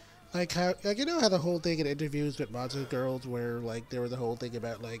line. You know how the whole thing in interviews with Monster Girls, where there was the whole thing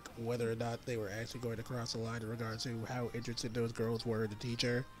about whether or not they were actually going to cross the line in regards to how interested those girls were in the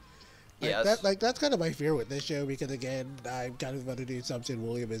teacher. Yes. That's kind of my fear with this show, because again, I'm kind of under the assumption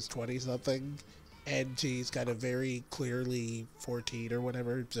William is 20-something, and she's kind of very clearly 14 or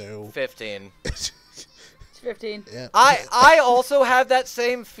whatever, so... 15. It's 15. Yeah. I also have that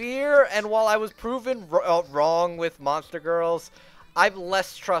same fear, and while I was proven wrong with Monster Girls, I'm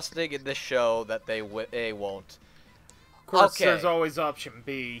less trusting in this show that they won't. Of course, Okay. there's always option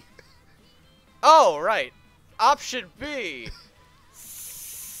B. Oh, right. Option B.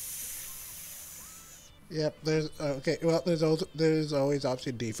 Yep, there's always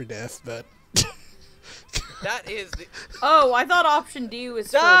option D for death, but... That is the... Oh, I thought option D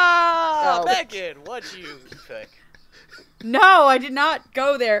was for... Ah, Oh. Megan, what'd you pick? No, I did not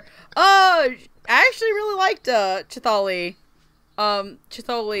go there. I actually really liked Chithali.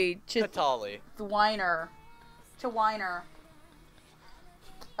 Natali. The whiner.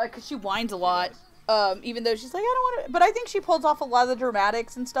 Because she whines a lot. Even though she's like, I don't want to... But I think she pulls off a lot of the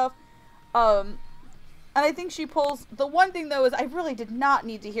dramatics and stuff. And I think she pulls... The one thing, though, is I really did not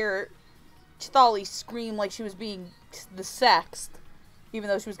need to hear Chithali scream like she was being the sexed. Even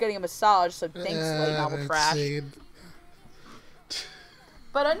though she was getting a massage, so thanks, late novel trash. scene.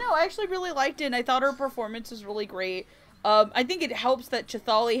 But no, I actually really liked it, and I thought her performance was really great. I think it helps that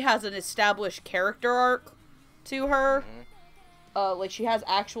Chithali has an established character arc to her. She has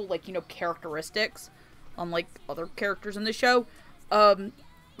actual, characteristics, unlike other characters in the show.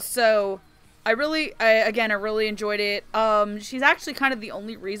 So, I really enjoyed it. She's actually kind of the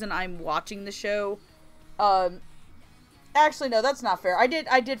only reason I'm watching the show. Actually, no, that's not fair. I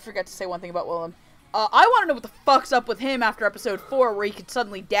did forget to say one thing about Willem. I want to know what the fuck's up with him after episode 4, where he could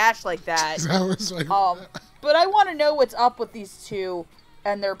suddenly dash like that. That was like... But I want to know what's up with these two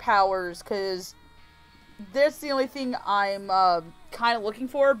and their powers, because that's the only thing I'm kind of looking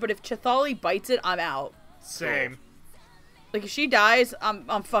for. But if Chithali bites it, I'm out. Same. Like, if she dies,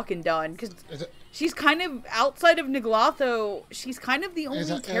 I'm fucking done. Cause she's kind of, outside of Niglatho, she's kind of the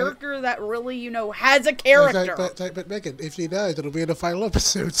only character that really, has a character. But Megan, if she dies, it'll be in the final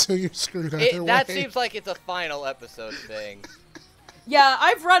episode, so you're screwed either way. That seems like it's a final episode thing. Yeah,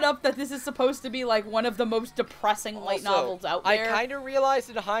 I've read up that this is supposed to be, like, one of the most depressing light novels out there. I kind of realized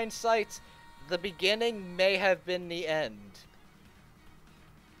in hindsight, the beginning may have been the end.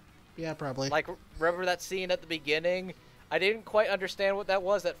 Yeah, probably. Like, remember that scene at the beginning? I didn't quite understand what that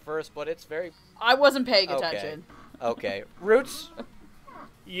was at first, but it's very... I wasn't paying attention. Okay. Roots?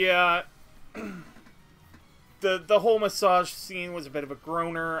 Yeah. The whole massage scene was a bit of a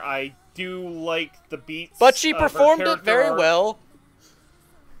groaner. I do like the beats. But she performed it very well.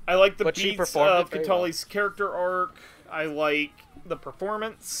 I like the beats of Katali's character arc. I like the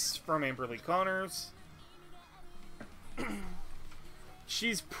performance from Amberly Connors.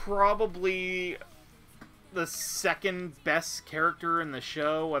 She's probably the second best character in the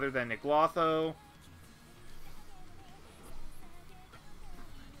show, other than Niglatho.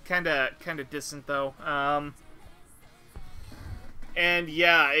 Kinda distant though. And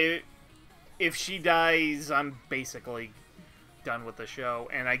yeah, if she dies, I'm basically done with the show,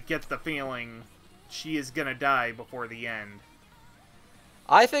 and I get the feeling she is gonna die before the end.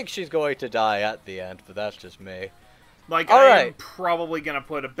 I think she's going to die at the end, but that's just me. Like, I'm probably gonna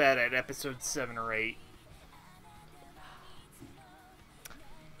put a bet at episode 7 or 8.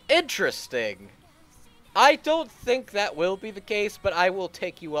 Interesting. I don't think that will be the case, but I will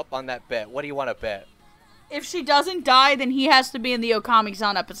take you up on that bet. What do you want to bet? If she doesn't die, then he has to be in the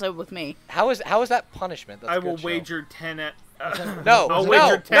Okami-san episode with me. How is that punishment? That's I will wager 10 at... No. I'll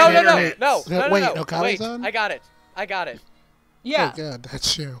wager 10 No. Wait, Okami-san? I got it. Yeah. Oh god,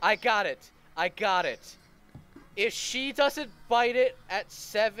 that's you. I got it. If she doesn't bite it at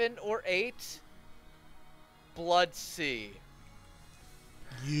 7 or 8, Blood Sea.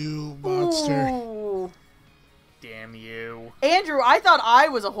 You monster. Ooh. Damn you. Andrew, I thought I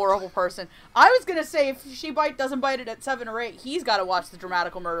was a horrible person. I was gonna say if she doesn't bite it at 7 or 8, he's gotta watch the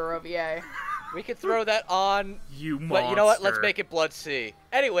Dramatical Murder OVA. We could throw that on. You monster. But you know what? Let's make it Blood Sea.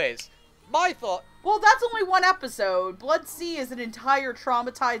 Anyways, my thought... Well, that's only one episode. Blood Sea is an entire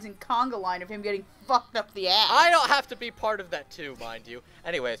traumatizing conga line of him getting fucked up the ass. I don't have to be part of that too, mind you.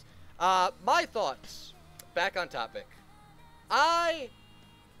 Anyways, my thoughts. Back on topic.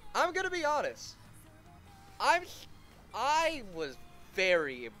 I'm gonna be honest. I was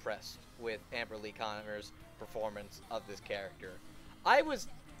very impressed with Amberly Connors' performance of this character.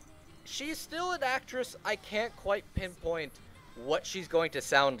 She's still an actress. I can't quite pinpoint what she's going to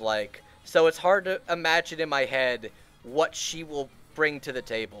sound like, so it's hard to imagine in my head what she will bring to the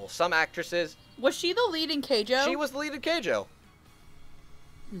table. Some actresses... Was she the lead in Keijo? She was the lead in Keijo.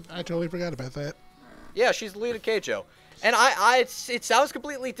 I totally forgot about that. Yeah, she's the lead in Keijo. And it sounds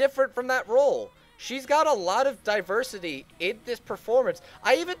completely different from that role. She's got a lot of diversity in this performance.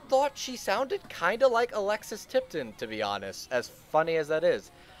 I even thought she sounded kind of like Alexis Tipton, to be honest, as funny as that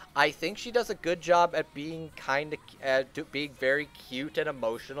is. I think she does a good job at being being very cute and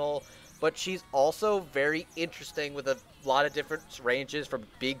emotional, but she's also very interesting with a lot of different ranges, from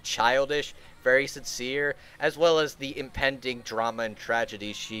being childish, very sincere, as well as the impending drama and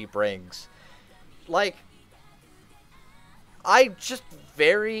tragedy she brings. Like, I'm just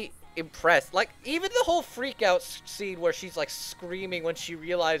very impressed. Like, even the whole freak out scene where she's like screaming when she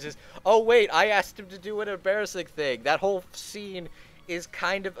realizes, oh wait, I asked him to do an embarrassing thing. That whole scene is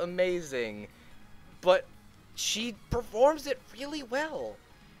kind of amazing, but she performs it really well.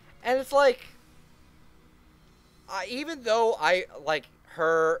 And it's like, even though I like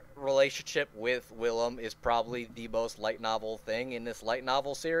her relationship with Willem is probably the most light novel thing in this light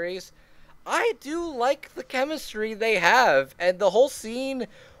novel series, I do like the chemistry they have. And the whole scene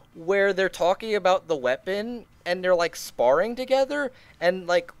where they're talking about the weapon and they're like sparring together, and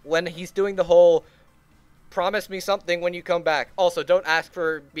like when he's doing the whole promise me something when you come back, also don't ask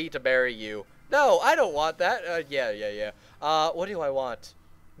for me to marry you. No, I don't want that. Yeah. What do I want?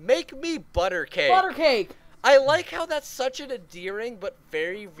 Make me butter cake. Butter cake. I like how that's such an endearing but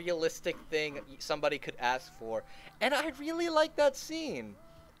very realistic thing somebody could ask for. And I really like that scene.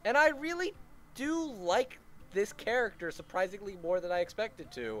 And I really do like this character surprisingly more than I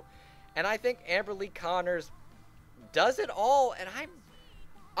expected to. And I think Amberly Connors does it all, and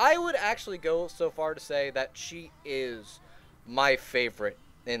I would actually go so far to say that she is my favorite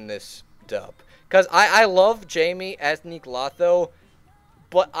in this dub. Because I love Jamie as Niglatho,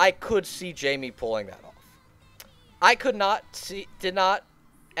 but I could see Jamie pulling that off. I did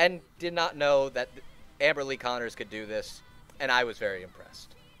not know that Amberly Connors could do this, and I was very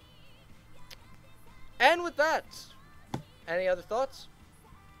impressed. And with that, any other thoughts?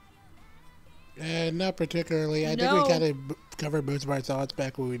 Not particularly. I think No. we kind of covered most of our thoughts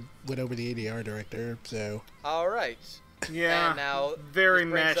back when we went over the ADR director, so... Alright. Yeah. And now very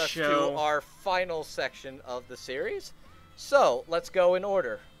this brings mesh us show. to our final section of the series. So, let's go in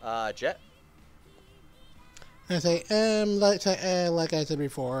order. Jet? I say, like I said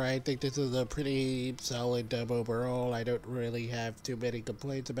before, I think this is a pretty solid dub overall. I don't really have too many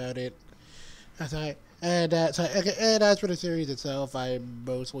complaints about it. And as for the series itself, I'm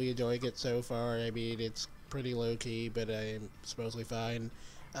mostly enjoying it so far. I mean, it's pretty low-key, but it's mostly fine.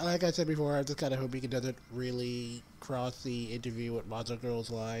 Like I said before, I'm just kind of hoping it doesn't really cross the interview with Monster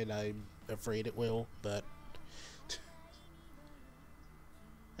Girls line. I'm afraid it will, but...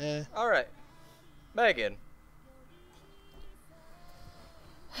 Alright. Megan.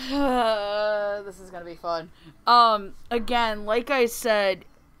 This is gonna be fun. Again, like I said,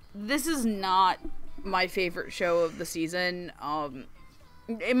 this is not my favorite show of the season.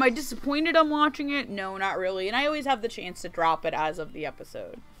 Am I disappointed I'm watching it? No, not really. And I always have the chance to drop it as of the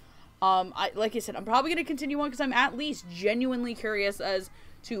episode. Like I said, I'm probably gonna continue on because I'm at least genuinely curious as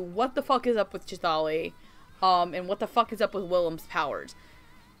to what the fuck is up with Chitali, and what the fuck is up with Willem's powers.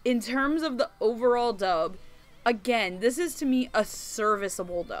 In terms of the overall dub, again, this is to me a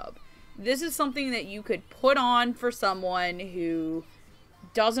serviceable dub. This is something that you could put on for someone who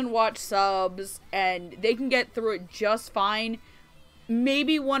doesn't watch subs and they can get through it just fine.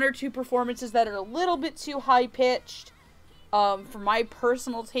 Maybe one or two performances that are a little bit too high pitched, for my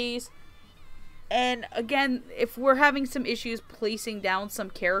personal taste. And again, if we're having some issues placing down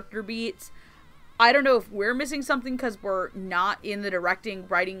some character beats, I don't know if we're missing something because we're not in the directing,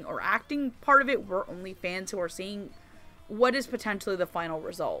 writing, or acting part of it. We're only fans who are seeing what is potentially the final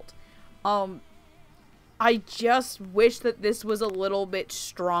result. I just wish that this was a little bit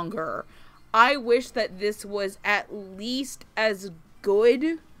stronger. I wish that this was at least as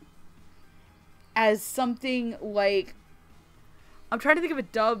good as something like... I'm trying to think of a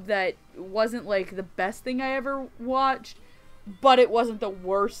dub that wasn't like the best thing I ever watched, but it wasn't the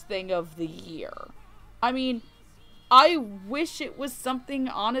worst thing of the year. I mean, I wish it was something,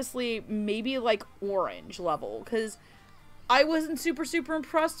 honestly, maybe like Orange level, because I wasn't super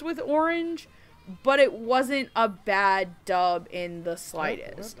impressed with Orange, but it wasn't a bad dub in the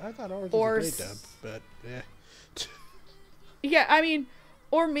slightest. I thought Orange was a great dub, but yeah. Yeah, I mean,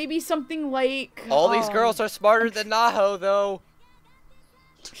 or maybe something like... All these girls are smarter than Naho, though.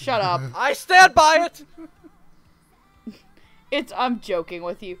 Shut up. I stand by it! I'm joking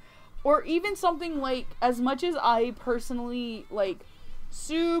with you. Or even something like, as much as I personally, like,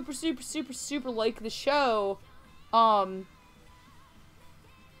 super like the show, God,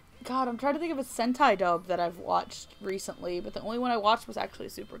 I'm trying to think of a Sentai dub that I've watched recently, but the only one I watched was actually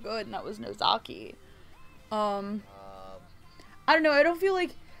super good, and that was Nozaki. I don't know, I don't feel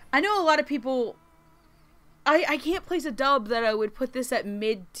like, I know a lot of people, I can't place a dub that I would put this at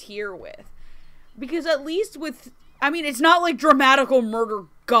mid-tier with. Because at least with, I mean, it's not like Dramatical Murder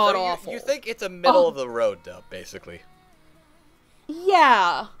god awful. You think it's a middle-of-the-road dub, basically.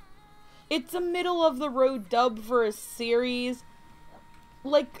 Yeah. It's a middle-of-the-road dub for a series.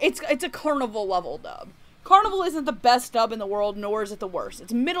 Like, it's a Carnival level dub. Carnival isn't the best dub in the world, nor is it the worst.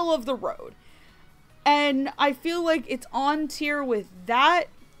 It's middle of the road. And I feel like it's on tier with that,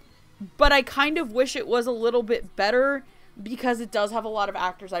 but I kind of wish it was a little bit better because it does have a lot of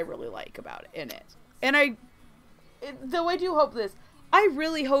actors I really like about it in it. And though I do hope this, I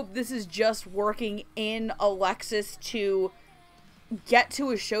really hope this is just working in Alexis to get to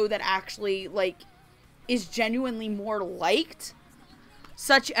a show that actually, like, is genuinely more liked.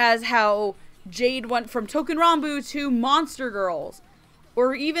 Such as how Jade went from Token Rambu to Monster Girls.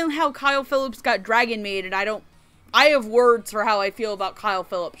 Or even how Kyle Phillips got Dragon Maid, and I have words for how I feel about Kyle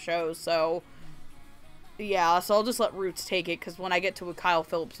Phillips shows, so yeah, so I'll just let Roots take it, because when I get to a Kyle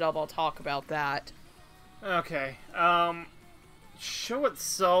Phillips dub, I'll talk about that. Okay, show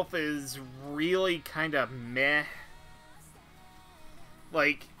itself is really kind of meh.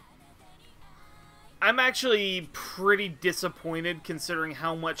 Like, I'm actually pretty disappointed considering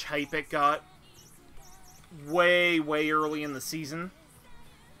how much hype it got way early in the season.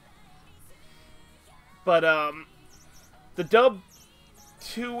 But, the dub,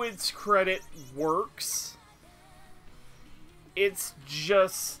 to its credit, works. It's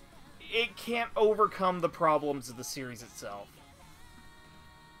just, it can't overcome the problems of the series itself.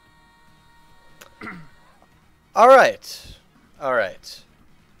 Alright. I'm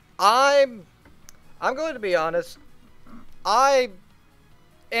going to be honest. I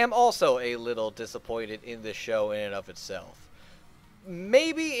am also a little disappointed in this show in and of itself.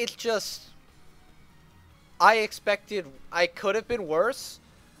 Maybe it's just... I expected I could have been worse,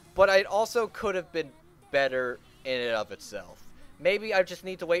 but it also could have been better in and of itself. Maybe I just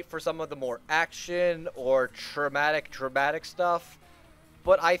need to wait for some of the more action or dramatic stuff.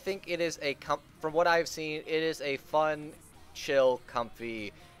 But I think it is from what I've seen, it is a fun, chill,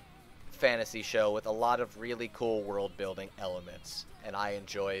 comfy fantasy show with a lot of really cool world building elements, and I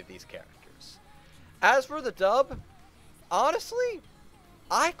enjoy these characters. As for the dub, honestly,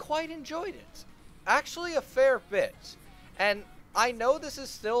 I quite enjoyed it. Actually, a fair bit. And I know this is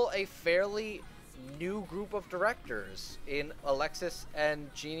still a fairly new group of directors in Alexis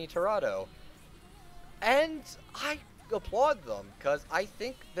and Jeannie Tirado. And I applaud them, because I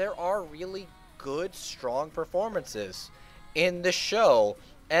think there are really good, strong performances in the show.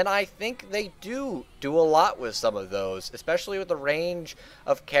 And I think they do a lot with some of those, especially with the range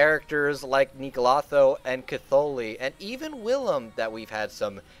of characters like Nicolatho and Catholi, and even Willem that we've had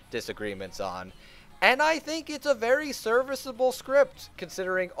some disagreements on. And I think it's a very serviceable script,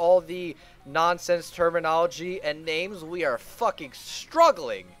 considering all the nonsense terminology and names we are fucking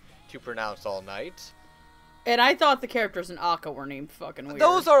struggling to pronounce all night. And I thought the characters in Akka were named fucking weird.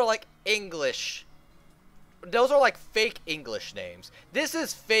 Those are like English. Those are like fake English names. This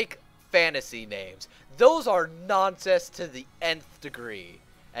is fake fantasy names. Those are nonsense to the nth degree.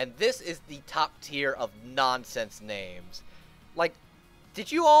 And this is the top tier of nonsense names. Like,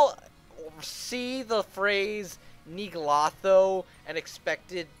 did you all see the phrase Nicolatho and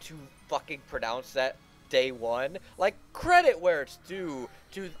expected to fucking pronounce that day one? Like, credit where it's due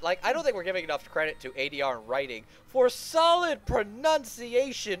to, like, I don't think we're giving enough credit to ADR and writing for solid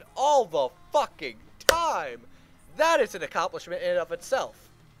pronunciation all the fucking time. That is an accomplishment in and of itself.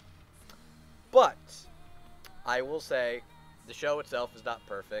 But I will say the show itself is not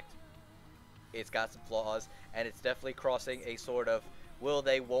perfect. It's got some flaws, and it's definitely crossing a sort of will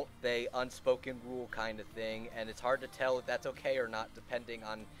they, won't they, unspoken rule kind of thing, and it's hard to tell if that's okay or not depending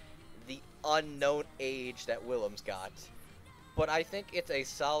on the unknown age that Willem's got. But I think it's a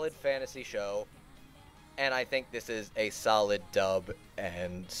solid fantasy show, and I think this is a solid dub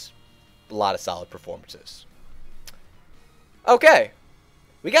and a lot of solid performances. Okay,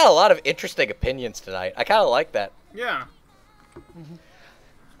 we got a lot of interesting opinions tonight. I kind of like that. Yeah.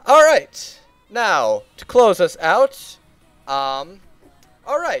 All right, now to close us out,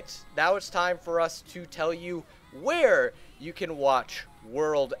 alright, now it's time for us to tell you where you can watch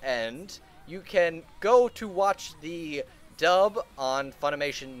World End. You can go to watch the dub on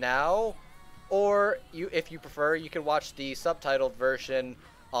Funimation Now, or if you prefer, you can watch the subtitled version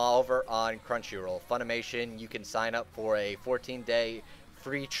over on Crunchyroll. Funimation, you can sign up for a 14-day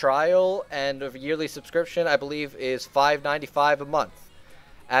free trial, and a yearly subscription, I believe, is $5.95 a month.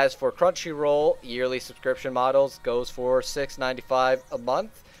 As for Crunchyroll, yearly subscription models goes for $6.95 a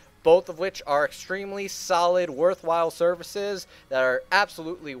month, both of which are extremely solid, worthwhile services that are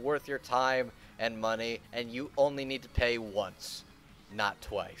absolutely worth your time and money, and you only need to pay once, not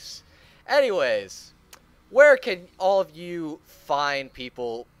twice. Anyways, where can all of you fine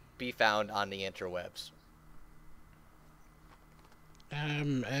people be found on the interwebs?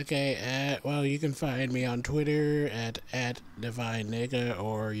 Okay, well, you can find me on Twitter at Divine Nigga,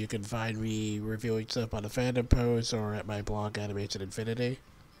 or you can find me reviewing stuff on the Fandom Post or at my blog, Animation Infinity.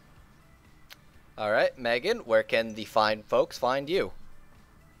 Alright, Megan, where can the fine folks find you?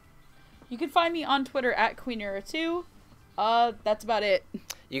 You can find me on Twitter at QueenEra2. That's about it.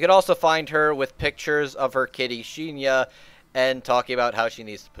 You can also find her with pictures of her kitty Shinya and talking about how she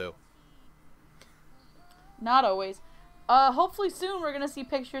needs to poo. Not always. Hopefully soon we're gonna see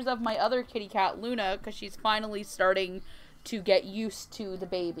pictures of my other kitty cat, Luna, because she's finally starting to get used to the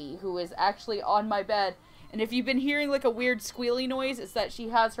baby, who is actually on my bed. And if you've been hearing like a weird squealy noise, it's that she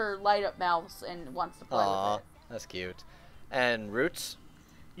has her light up mouse and wants to play with it. That's cute. And Roots?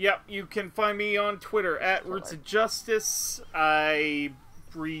 Yep, you can find me on Twitter at Roots of Justice. I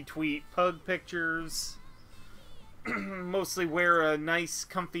retweet pug pictures. Mostly wear a nice,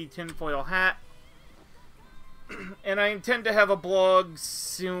 comfy tinfoil hat. And I intend to have a blog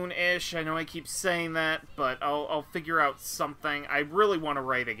soon-ish. I know I keep saying that, but I'll figure out something. I really want to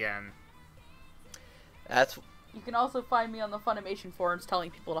write again. You can also find me on the Funimation forums telling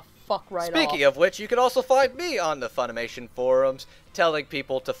people to fuck right off. Speaking of which, you can also find me on the Funimation forums telling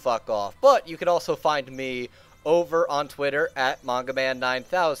people to fuck off. But you can also find me over on Twitter at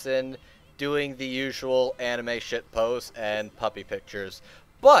MangaMan9000 doing the usual anime shit posts and puppy pictures.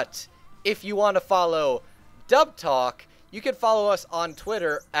 But if you want to follow Dub Talk, you can follow us on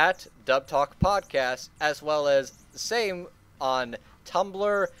Twitter at Dub Talk Podcast, as well as the same on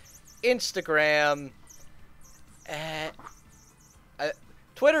Tumblr, Instagram,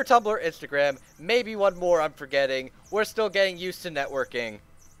 Twitter, Tumblr, Instagram, maybe one more I'm forgetting. We're still getting used to networking.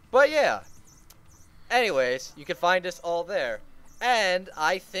 But yeah. Anyways, you can find us all there. And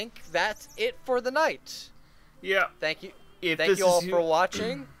I think that's it for the night. Yeah. Thank you. If Thank this you all is for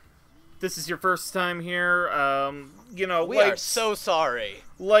watching. This is your first time here, We are so sorry.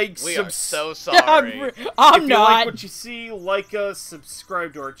 Like, We are so sorry. I'm if not. you like what you see, like us,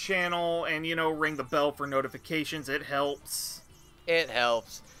 subscribe to our channel, and, ring the bell for notifications. It helps. It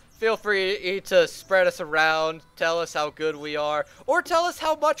helps. Feel free to spread us around, tell us how good we are, or tell us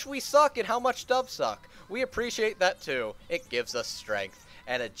how much we suck and how much dubs suck. We appreciate that too. It gives us strength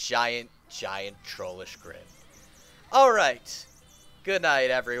and a giant, giant trollish grin. Alright. Good night,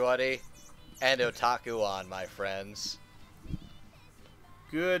 everybody. And otaku on, my friends.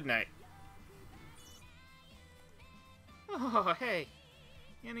 Good night. Oh, hey.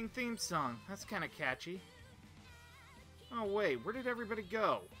 Ending theme song. That's kind of catchy. Oh, wait. Where did everybody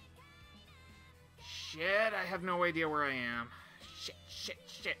go? Shit, I have no idea where I am. Shit.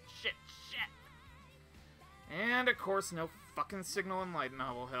 And, of course, no fucking signal in light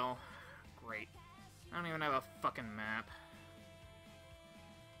novel hell. Great. I don't even have a fucking map.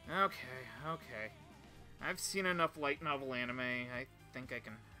 Okay. I've seen enough light novel anime. I think I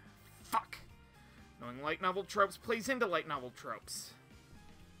can... Fuck! Knowing light novel tropes plays into light novel tropes.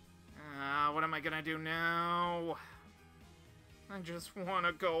 What am I gonna do now? I just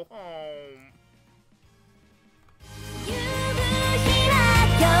wanna go home.